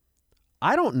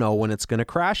 I don't know when it's going to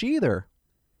crash either.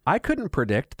 I couldn't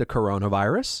predict the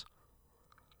coronavirus.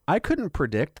 I couldn't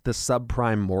predict the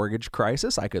subprime mortgage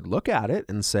crisis. I could look at it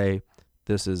and say,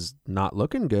 this is not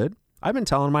looking good. I've been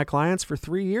telling my clients for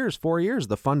 3 years, 4 years,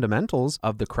 the fundamentals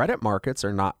of the credit markets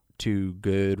are not too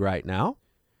good right now.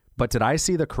 But did I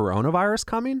see the coronavirus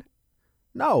coming?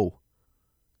 No.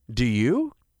 Do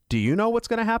you? Do you know what's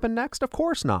going to happen next? Of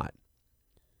course not.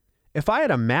 If I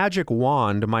had a magic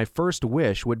wand, my first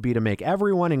wish would be to make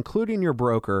everyone, including your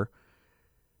broker,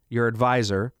 your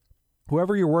advisor,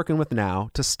 whoever you're working with now,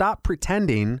 to stop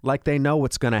pretending like they know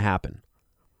what's going to happen.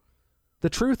 The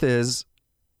truth is,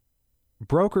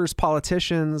 brokers,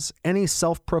 politicians, any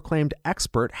self-proclaimed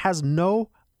expert has no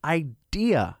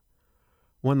idea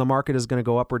when the market is going to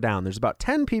go up or down. There's about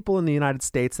 10 people in the United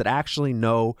States that actually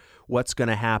know what's going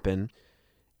to happen.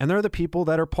 And they're the people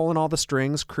that are pulling all the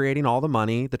strings, creating all the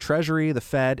money, the Treasury, the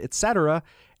Fed, etc.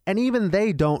 And even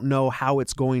they don't know how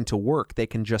it's going to work. They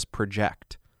can just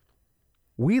project.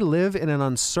 We live in an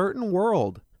uncertain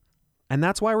world. And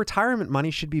that's why retirement money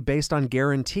should be based on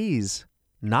guarantees,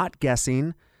 not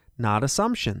guessing, not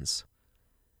assumptions.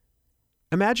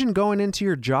 Imagine going into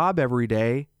your job every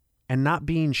day and not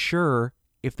being sure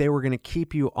if they were going to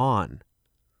keep you on.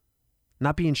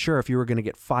 Not being sure if you were going to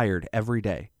get fired every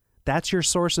day. That's your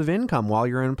source of income while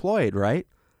you're employed, right?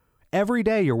 Every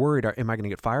day you're worried, am I going to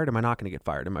get fired? Am I not going to get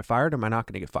fired? Am I fired? Am I not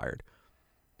going to get fired?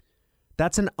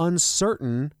 That's an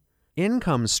uncertain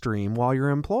income stream while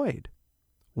you're employed.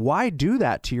 Why do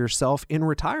that to yourself in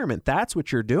retirement? That's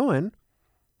what you're doing.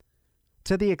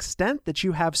 To the extent that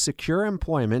you have secure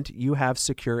employment, you have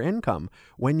secure income.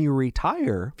 When you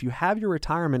retire, if you have your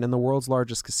retirement in the world's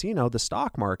largest casino, the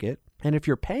stock market, and if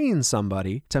you're paying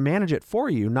somebody to manage it for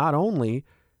you, not only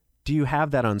do you have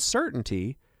that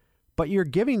uncertainty, but you're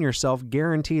giving yourself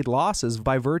guaranteed losses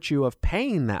by virtue of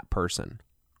paying that person.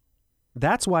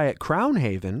 That's why at Crown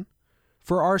Haven,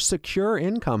 for our secure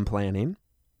income planning,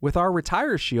 with our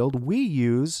Retire Shield, we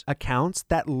use accounts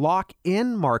that lock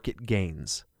in market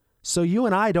gains. So you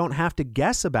and I don't have to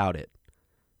guess about it.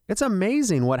 It's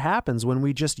amazing what happens when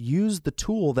we just use the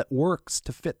tool that works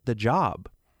to fit the job.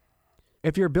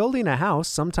 If you're building a house,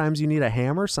 sometimes you need a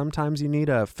hammer, sometimes you need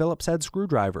a Phillips head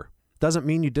screwdriver. Doesn't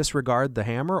mean you disregard the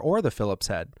hammer or the Phillips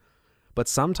head. But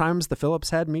sometimes the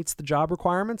Phillips head meets the job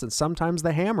requirements and sometimes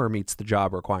the hammer meets the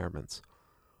job requirements.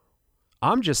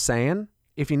 I'm just saying,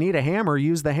 if you need a hammer,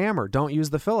 use the hammer. Don't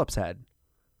use the Phillips head.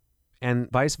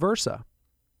 And vice versa.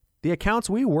 The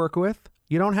accounts we work with,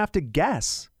 you don't have to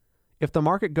guess. If the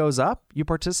market goes up, you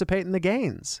participate in the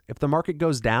gains. If the market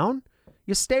goes down,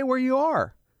 you stay where you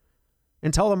are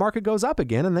until the market goes up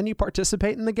again, and then you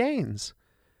participate in the gains.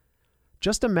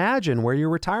 Just imagine where your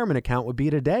retirement account would be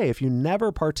today if you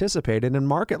never participated in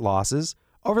market losses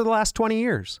over the last 20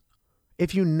 years.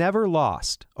 If you never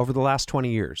lost over the last 20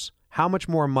 years, how much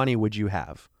more money would you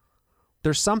have?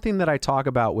 There's something that I talk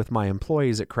about with my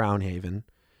employees at Crown Haven,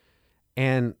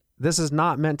 and this is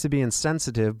not meant to be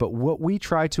insensitive, but what we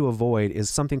try to avoid is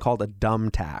something called a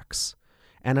dumb tax.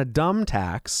 And a dumb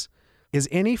tax is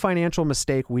any financial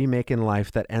mistake we make in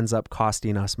life that ends up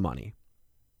costing us money.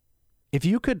 If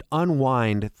you could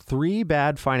unwind 3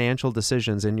 bad financial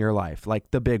decisions in your life, like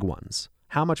the big ones,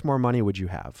 how much more money would you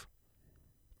have?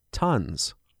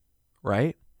 Tons,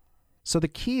 right? So the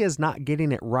key is not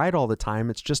getting it right all the time.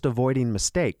 It's just avoiding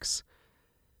mistakes.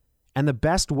 And the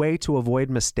best way to avoid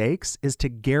mistakes is to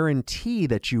guarantee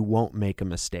that you won't make a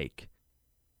mistake.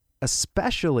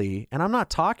 Especially, and I'm not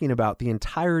talking about the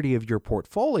entirety of your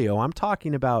portfolio. I'm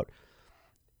talking about,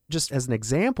 just as an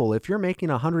example, if you're making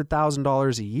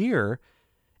 $100,000 a year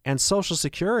and Social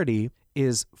Security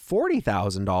is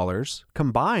 $40,000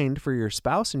 combined for your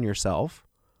spouse and yourself,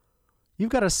 you've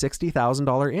got a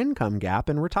 $60,000 income gap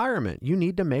in retirement. You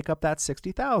need to make up that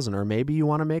 $60,000, or maybe you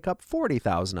want to make up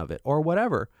 $40,000 of it, or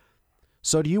whatever.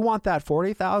 So do you want that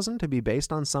 $40,000 to be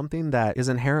based on something that is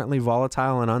inherently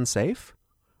volatile and unsafe?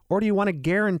 Or do you want to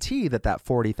guarantee that that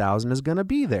 $40,000 is going to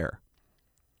be there?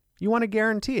 You want to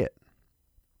guarantee it.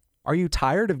 Are you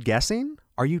tired of guessing?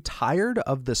 Are you tired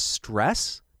of the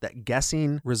stress that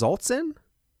guessing results in?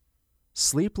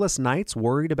 Sleepless nights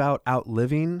worried about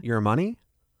outliving your money?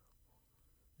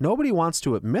 Nobody wants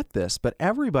to admit this, but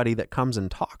everybody that comes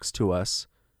and talks to us,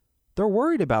 they're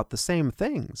worried about the same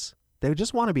things. They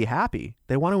just want to be happy.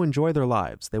 They want to enjoy their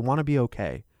lives. They want to be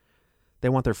okay. They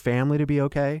want their family to be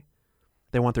okay.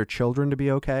 They want their children to be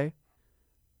okay.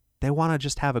 They want to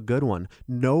just have a good one.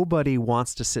 Nobody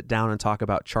wants to sit down and talk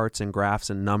about charts and graphs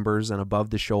and numbers and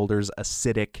above the shoulders,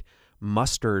 acidic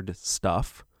mustard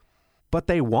stuff. But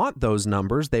they want those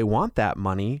numbers. They want that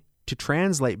money to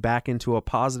translate back into a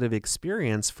positive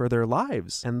experience for their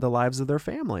lives and the lives of their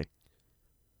family.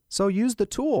 So use the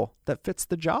tool that fits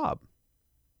the job.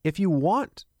 If you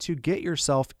want to get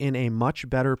yourself in a much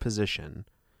better position,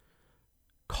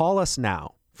 call us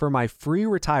now for my free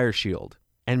Retire Shield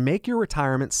and make your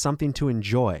retirement something to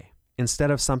enjoy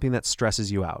instead of something that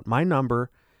stresses you out. My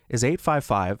number is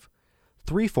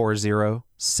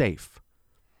 855-340-SAFE.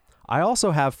 I also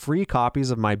have free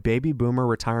copies of my Baby Boomer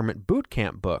Retirement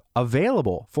Bootcamp book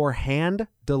available for hand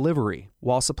delivery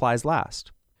while supplies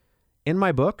last. In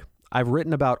my book, I've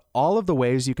written about all of the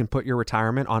ways you can put your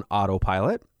retirement on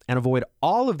autopilot and avoid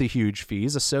all of the huge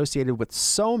fees associated with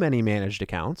so many managed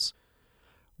accounts.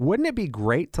 Wouldn't it be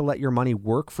great to let your money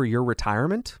work for your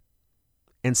retirement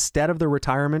instead of the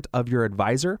retirement of your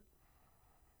advisor?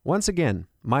 Once again,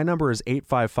 my number is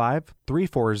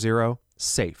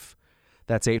 855-340-SAFE.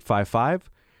 That's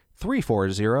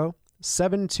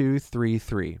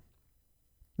 855-340-7233.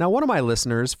 Now, one of my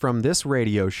listeners from this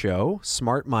radio show,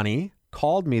 Smart Money,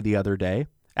 called me the other day.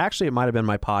 Actually, it might have been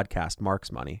my podcast,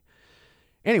 Mark's Money.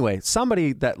 Anyway,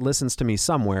 somebody that listens to me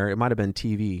somewhere, it might have been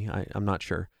TV, I'm not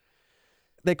sure.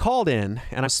 They called in,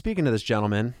 and I was speaking to this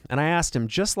gentleman, and I asked him,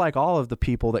 just like all of the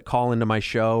people that call into my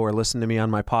show or listen to me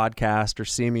on my podcast or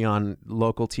see me on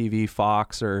local TV,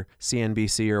 Fox or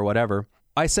CNBC or whatever,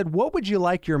 I said, what would you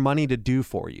like your money to do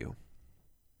for you?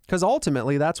 Because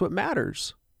ultimately, that's what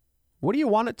matters. What do you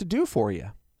want it to do for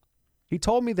you? He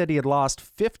told me that he had lost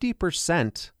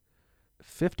 50%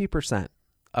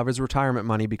 of his retirement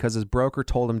money because his broker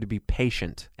told him to be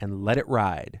patient and let it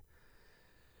ride.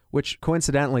 Which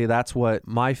coincidentally, that's what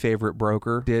my favorite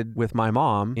broker did with my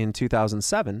mom in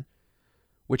 2007,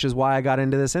 which is why I got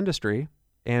into this industry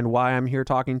and why I'm here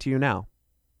talking to you now,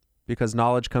 because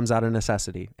knowledge comes out of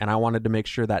necessity. And I wanted to make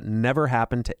sure that never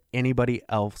happened to anybody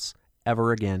else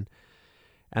ever again.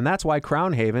 And that's why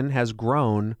Crown Haven has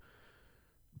grown,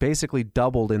 basically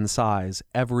doubled in size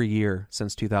every year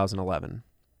since 2011.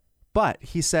 But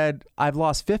he said, I've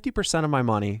lost 50% of my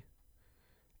money,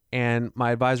 and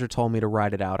my advisor told me to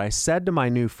ride it out. I said to my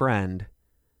new friend,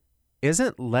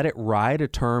 isn't let it ride a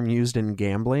term used in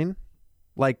gambling?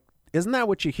 Like, isn't that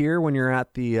what you hear when you're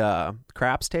at the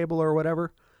craps table or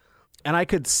whatever? And I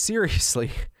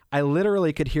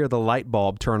literally could hear the light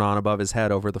bulb turn on above his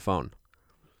head over the phone.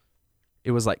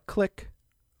 It was like, click.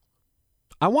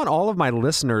 I want all of my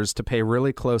listeners to pay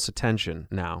really close attention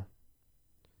now.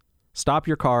 Stop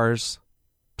your cars.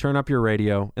 Turn up your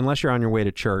radio, unless you're on your way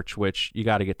to church, which you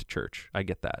got to get to church. I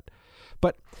get that.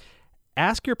 But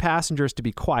ask your passengers to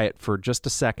be quiet for just a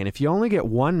second. If you only get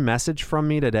one message from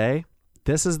me today,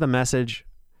 this is the message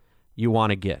you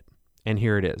want to get. And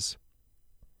here it is.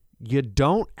 You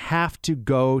don't have to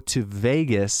go to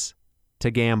Vegas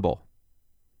to gamble.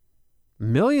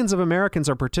 Millions of Americans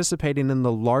are participating in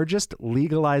the largest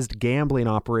legalized gambling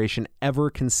operation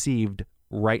ever conceived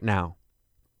right now.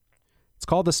 It's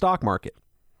called the stock market.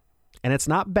 And it's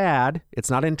not bad.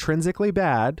 It's not intrinsically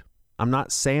bad. I'm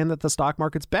not saying that the stock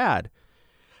market's bad.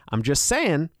 I'm just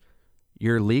saying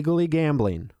you're legally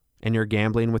gambling, and you're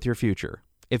gambling with your future.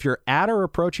 If you're at or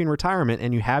approaching retirement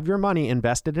and you have your money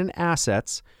invested in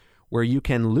assets where you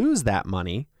can lose that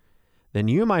money, then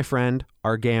you, my friend,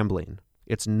 are gambling.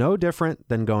 It's no different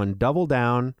than going double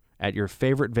down at your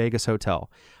favorite Vegas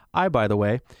hotel. I, by the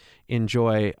way,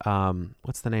 enjoy,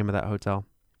 what's the name of that hotel?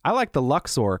 I like the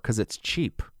Luxor because it's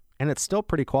cheap and it's still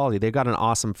pretty quality. They've got an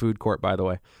awesome food court, by the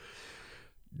way.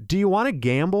 Do you want to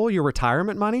gamble your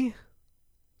retirement money?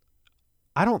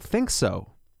 I don't think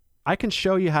so. I can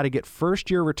show you how to get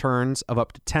first-year returns of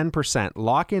up to 10%,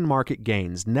 lock in market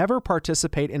gains, never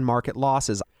participate in market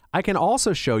losses. I can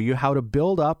also show you how to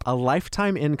build up a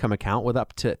lifetime income account with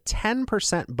up to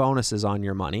 10% bonuses on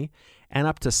your money and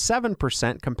up to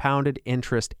 7% compounded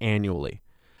interest annually.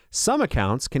 Some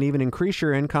accounts can even increase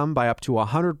your income by up to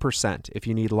 100% if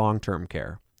you need long-term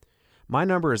care. My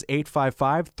number is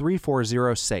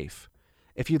 855-340-SAFE.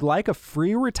 If you'd like a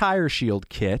free Retire Shield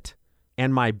kit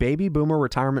and my Baby Boomer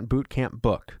Retirement Bootcamp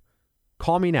book,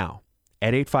 call me now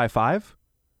at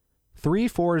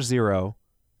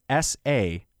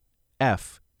 855-340-SAFE.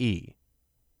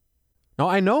 Now,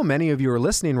 I know many of you are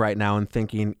listening right now and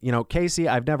thinking, Casey,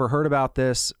 I've never heard about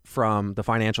this from the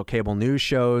financial cable news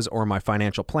shows or my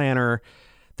financial planner.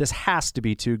 This has to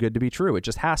be too good to be true. It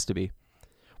just has to be.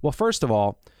 Well, first of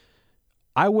all,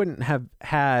 I wouldn't have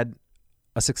had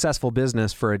a successful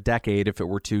business for a decade if it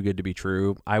were too good to be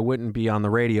true. I wouldn't be on the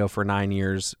radio for 9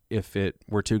 years if it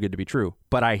were too good to be true.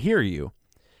 But I hear you,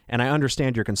 and I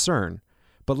understand your concern.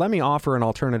 But let me offer an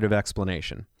alternative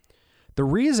explanation. The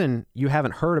reason you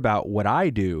haven't heard about what I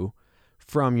do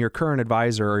from your current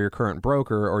advisor or your current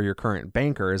broker or your current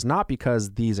banker is not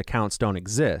because these accounts don't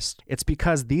exist. It's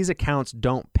because these accounts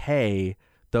don't pay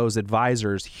those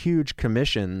advisors huge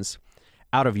commissions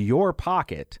out of your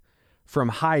pocket from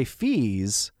high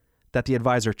fees that the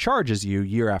advisor charges you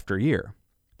year after year.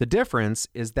 The difference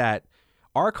is that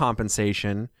our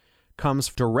compensation comes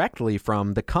directly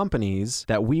from the companies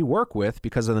that we work with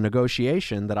because of the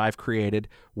negotiation that I've created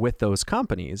with those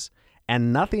companies,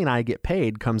 and nothing I get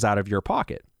paid comes out of your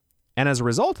pocket. And as a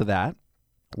result of that,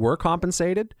 we're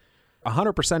compensated.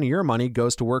 100% of your money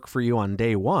goes to work for you on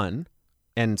day one,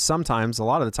 and sometimes, a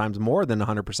lot of the times, more than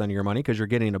 100% of your money because you're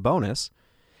getting a bonus,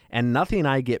 and nothing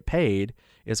I get paid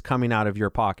is coming out of your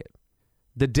pocket.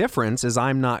 The difference is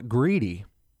I'm not greedy.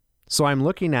 So I'm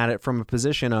looking at it from a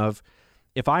position of,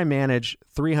 if I manage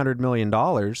 $300 million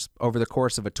over the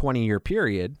course of a 20-year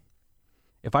period,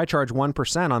 if I charge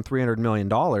 1% on $300 million,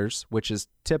 which is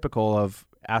typical of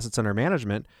assets under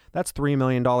management, that's $3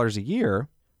 million a year,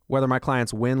 whether my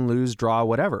clients win, lose, draw,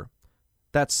 whatever.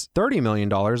 That's $30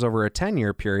 million over a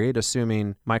 10-year period,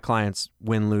 assuming my clients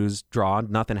win, lose, draw,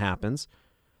 nothing happens.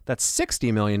 That's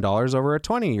 $60 million over a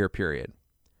 20-year period.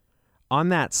 On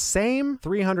that same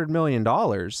 $300 million,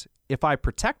 if I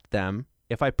protect them,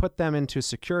 if I put them into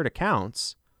secured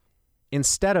accounts,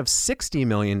 instead of $60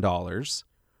 million,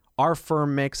 our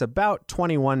firm makes about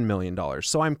 $21 million.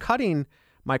 So I'm cutting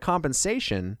my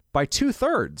compensation by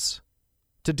 2/3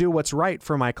 to do what's right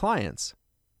for my clients.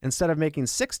 Instead of making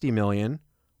 $60 million,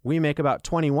 we make about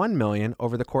 $21 million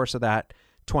over the course of that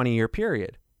 20-year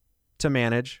period to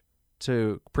manage,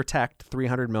 to protect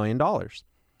 $300 million.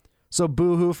 So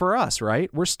boo-hoo for us,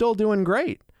 right? We're still doing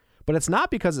great. But it's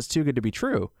not because it's too good to be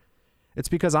true. It's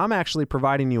because I'm actually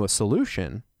providing you a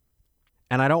solution,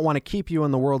 and I don't want to keep you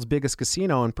in the world's biggest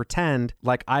casino and pretend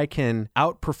like I can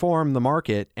outperform the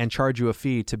market and charge you a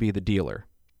fee to be the dealer.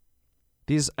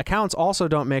 These accounts also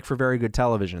don't make for very good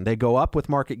television. They go up with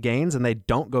market gains and they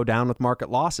don't go down with market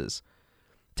losses.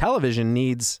 Television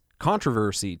needs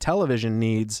controversy. Television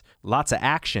needs lots of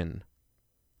action.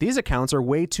 These accounts are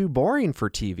way too boring for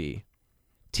TV.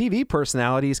 TV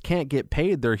personalities can't get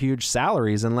paid their huge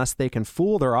salaries unless they can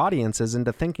fool their audiences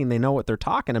into thinking they know what they're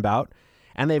talking about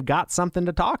and they've got something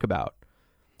to talk about.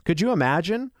 Could you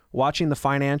imagine watching the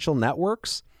financial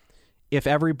networks if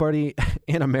everybody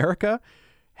in America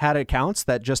had accounts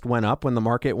that just went up when the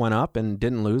market went up and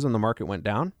didn't lose when the market went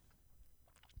down?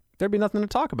 There'd be nothing to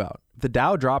talk about. If the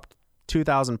Dow dropped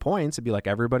 2,000 points, it'd be like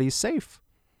everybody's safe.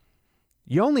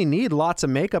 You only need lots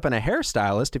of makeup and a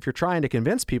hairstylist if you're trying to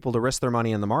convince people to risk their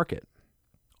money in the market.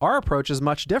 Our approach is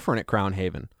much different at Crown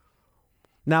Haven.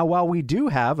 Now, while we do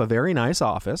have a very nice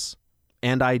office,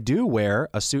 and I do wear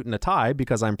a suit and a tie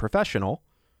because I'm professional,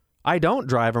 I don't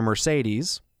drive a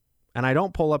Mercedes, and I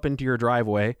don't pull up into your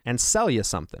driveway and sell you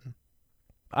something.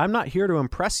 I'm not here to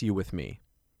impress you with me.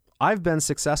 I've been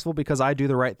successful because I do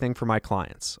the right thing for my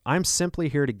clients. I'm simply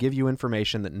here to give you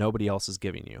information that nobody else is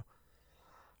giving you.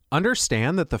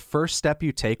 Understand that the first step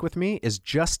you take with me is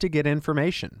just to get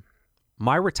information.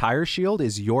 My Retire Shield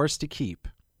is yours to keep.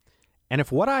 And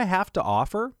if what I have to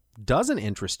offer doesn't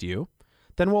interest you,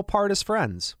 then we'll part as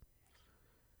friends.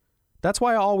 That's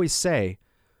why I always say,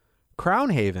 Crown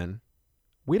Haven,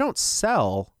 we don't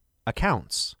sell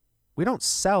accounts. We don't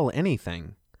sell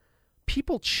anything.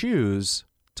 People choose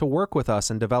to work with us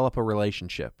and develop a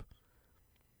relationship.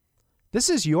 This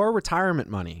is your retirement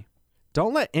money.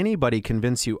 Don't let anybody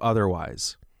convince you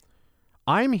otherwise.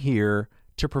 I'm here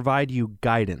to provide you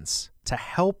guidance, to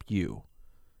help you.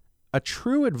 A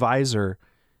true advisor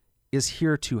is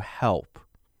here to help,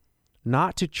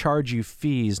 not to charge you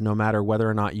fees no matter whether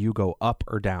or not you go up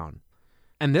or down.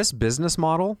 And this business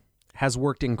model has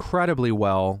worked incredibly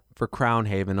well for Crown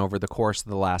Haven over the course of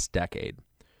the last decade.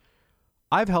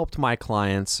 I've helped my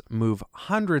clients move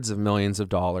hundreds of millions of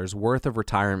dollars worth of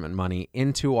retirement money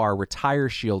into our Retire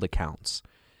Shield accounts.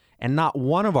 And not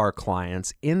one of our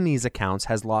clients in these accounts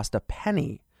has lost a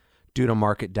penny due to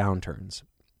market downturns.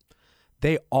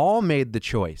 They all made the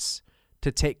choice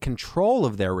to take control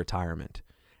of their retirement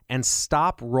and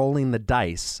stop rolling the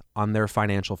dice on their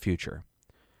financial future.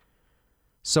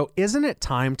 So isn't it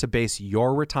time to base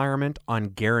your retirement on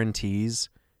guarantees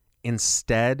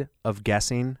instead of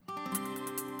guessing?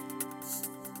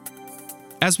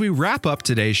 As we wrap up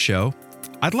today's show,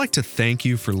 I'd like to thank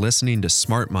you for listening to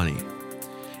Smart Money.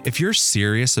 If you're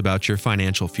serious about your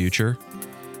financial future,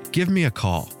 give me a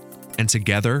call, and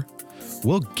together,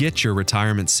 we'll get your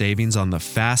retirement savings on the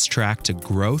fast track to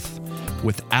growth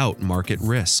without market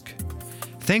risk.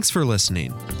 Thanks for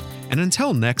listening, and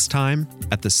until next time,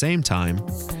 at the same time,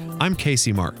 I'm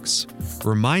Casey Marks,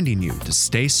 reminding you to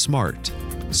stay smart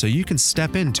so you can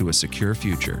step into a secure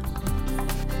future.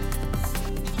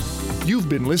 You've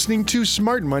been listening to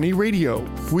Smart Money Radio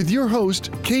with your host,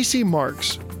 Casey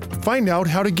Marks. Find out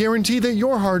how to guarantee that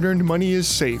your hard-earned money is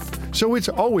safe, so it's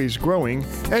always growing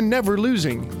and never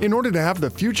losing in order to have the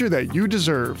future that you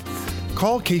deserve.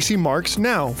 Call Casey Marks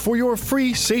now for your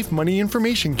free Safe Money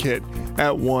Information Kit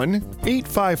at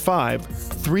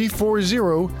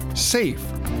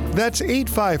 1-855-340-SAFE. That's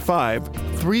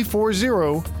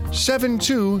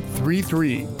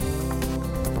 855-340-7233.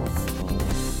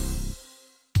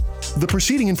 The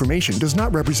preceding information does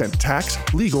not represent tax,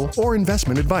 legal, or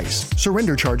investment advice.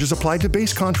 Surrender charges apply to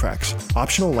base contracts.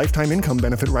 Optional lifetime income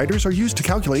benefit riders are used to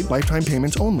calculate lifetime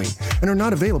payments only and are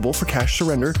not available for cash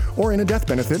surrender or in a death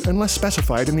benefit unless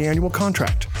specified in the annual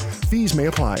contract. Fees may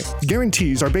apply.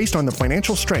 Guarantees are based on the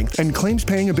financial strength and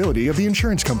claims-paying ability of the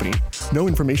insurance company. No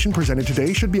information presented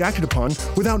today should be acted upon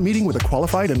without meeting with a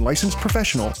qualified and licensed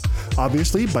professional.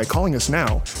 Obviously, by calling us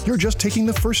now, you're just taking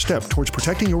the first step towards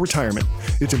protecting your retirement.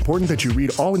 It's important that you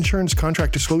read all insurance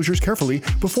contract disclosures carefully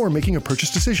before making a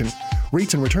purchase decision.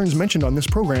 Rates and returns mentioned on this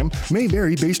program may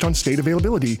vary based on state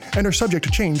availability and are subject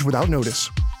to change without notice.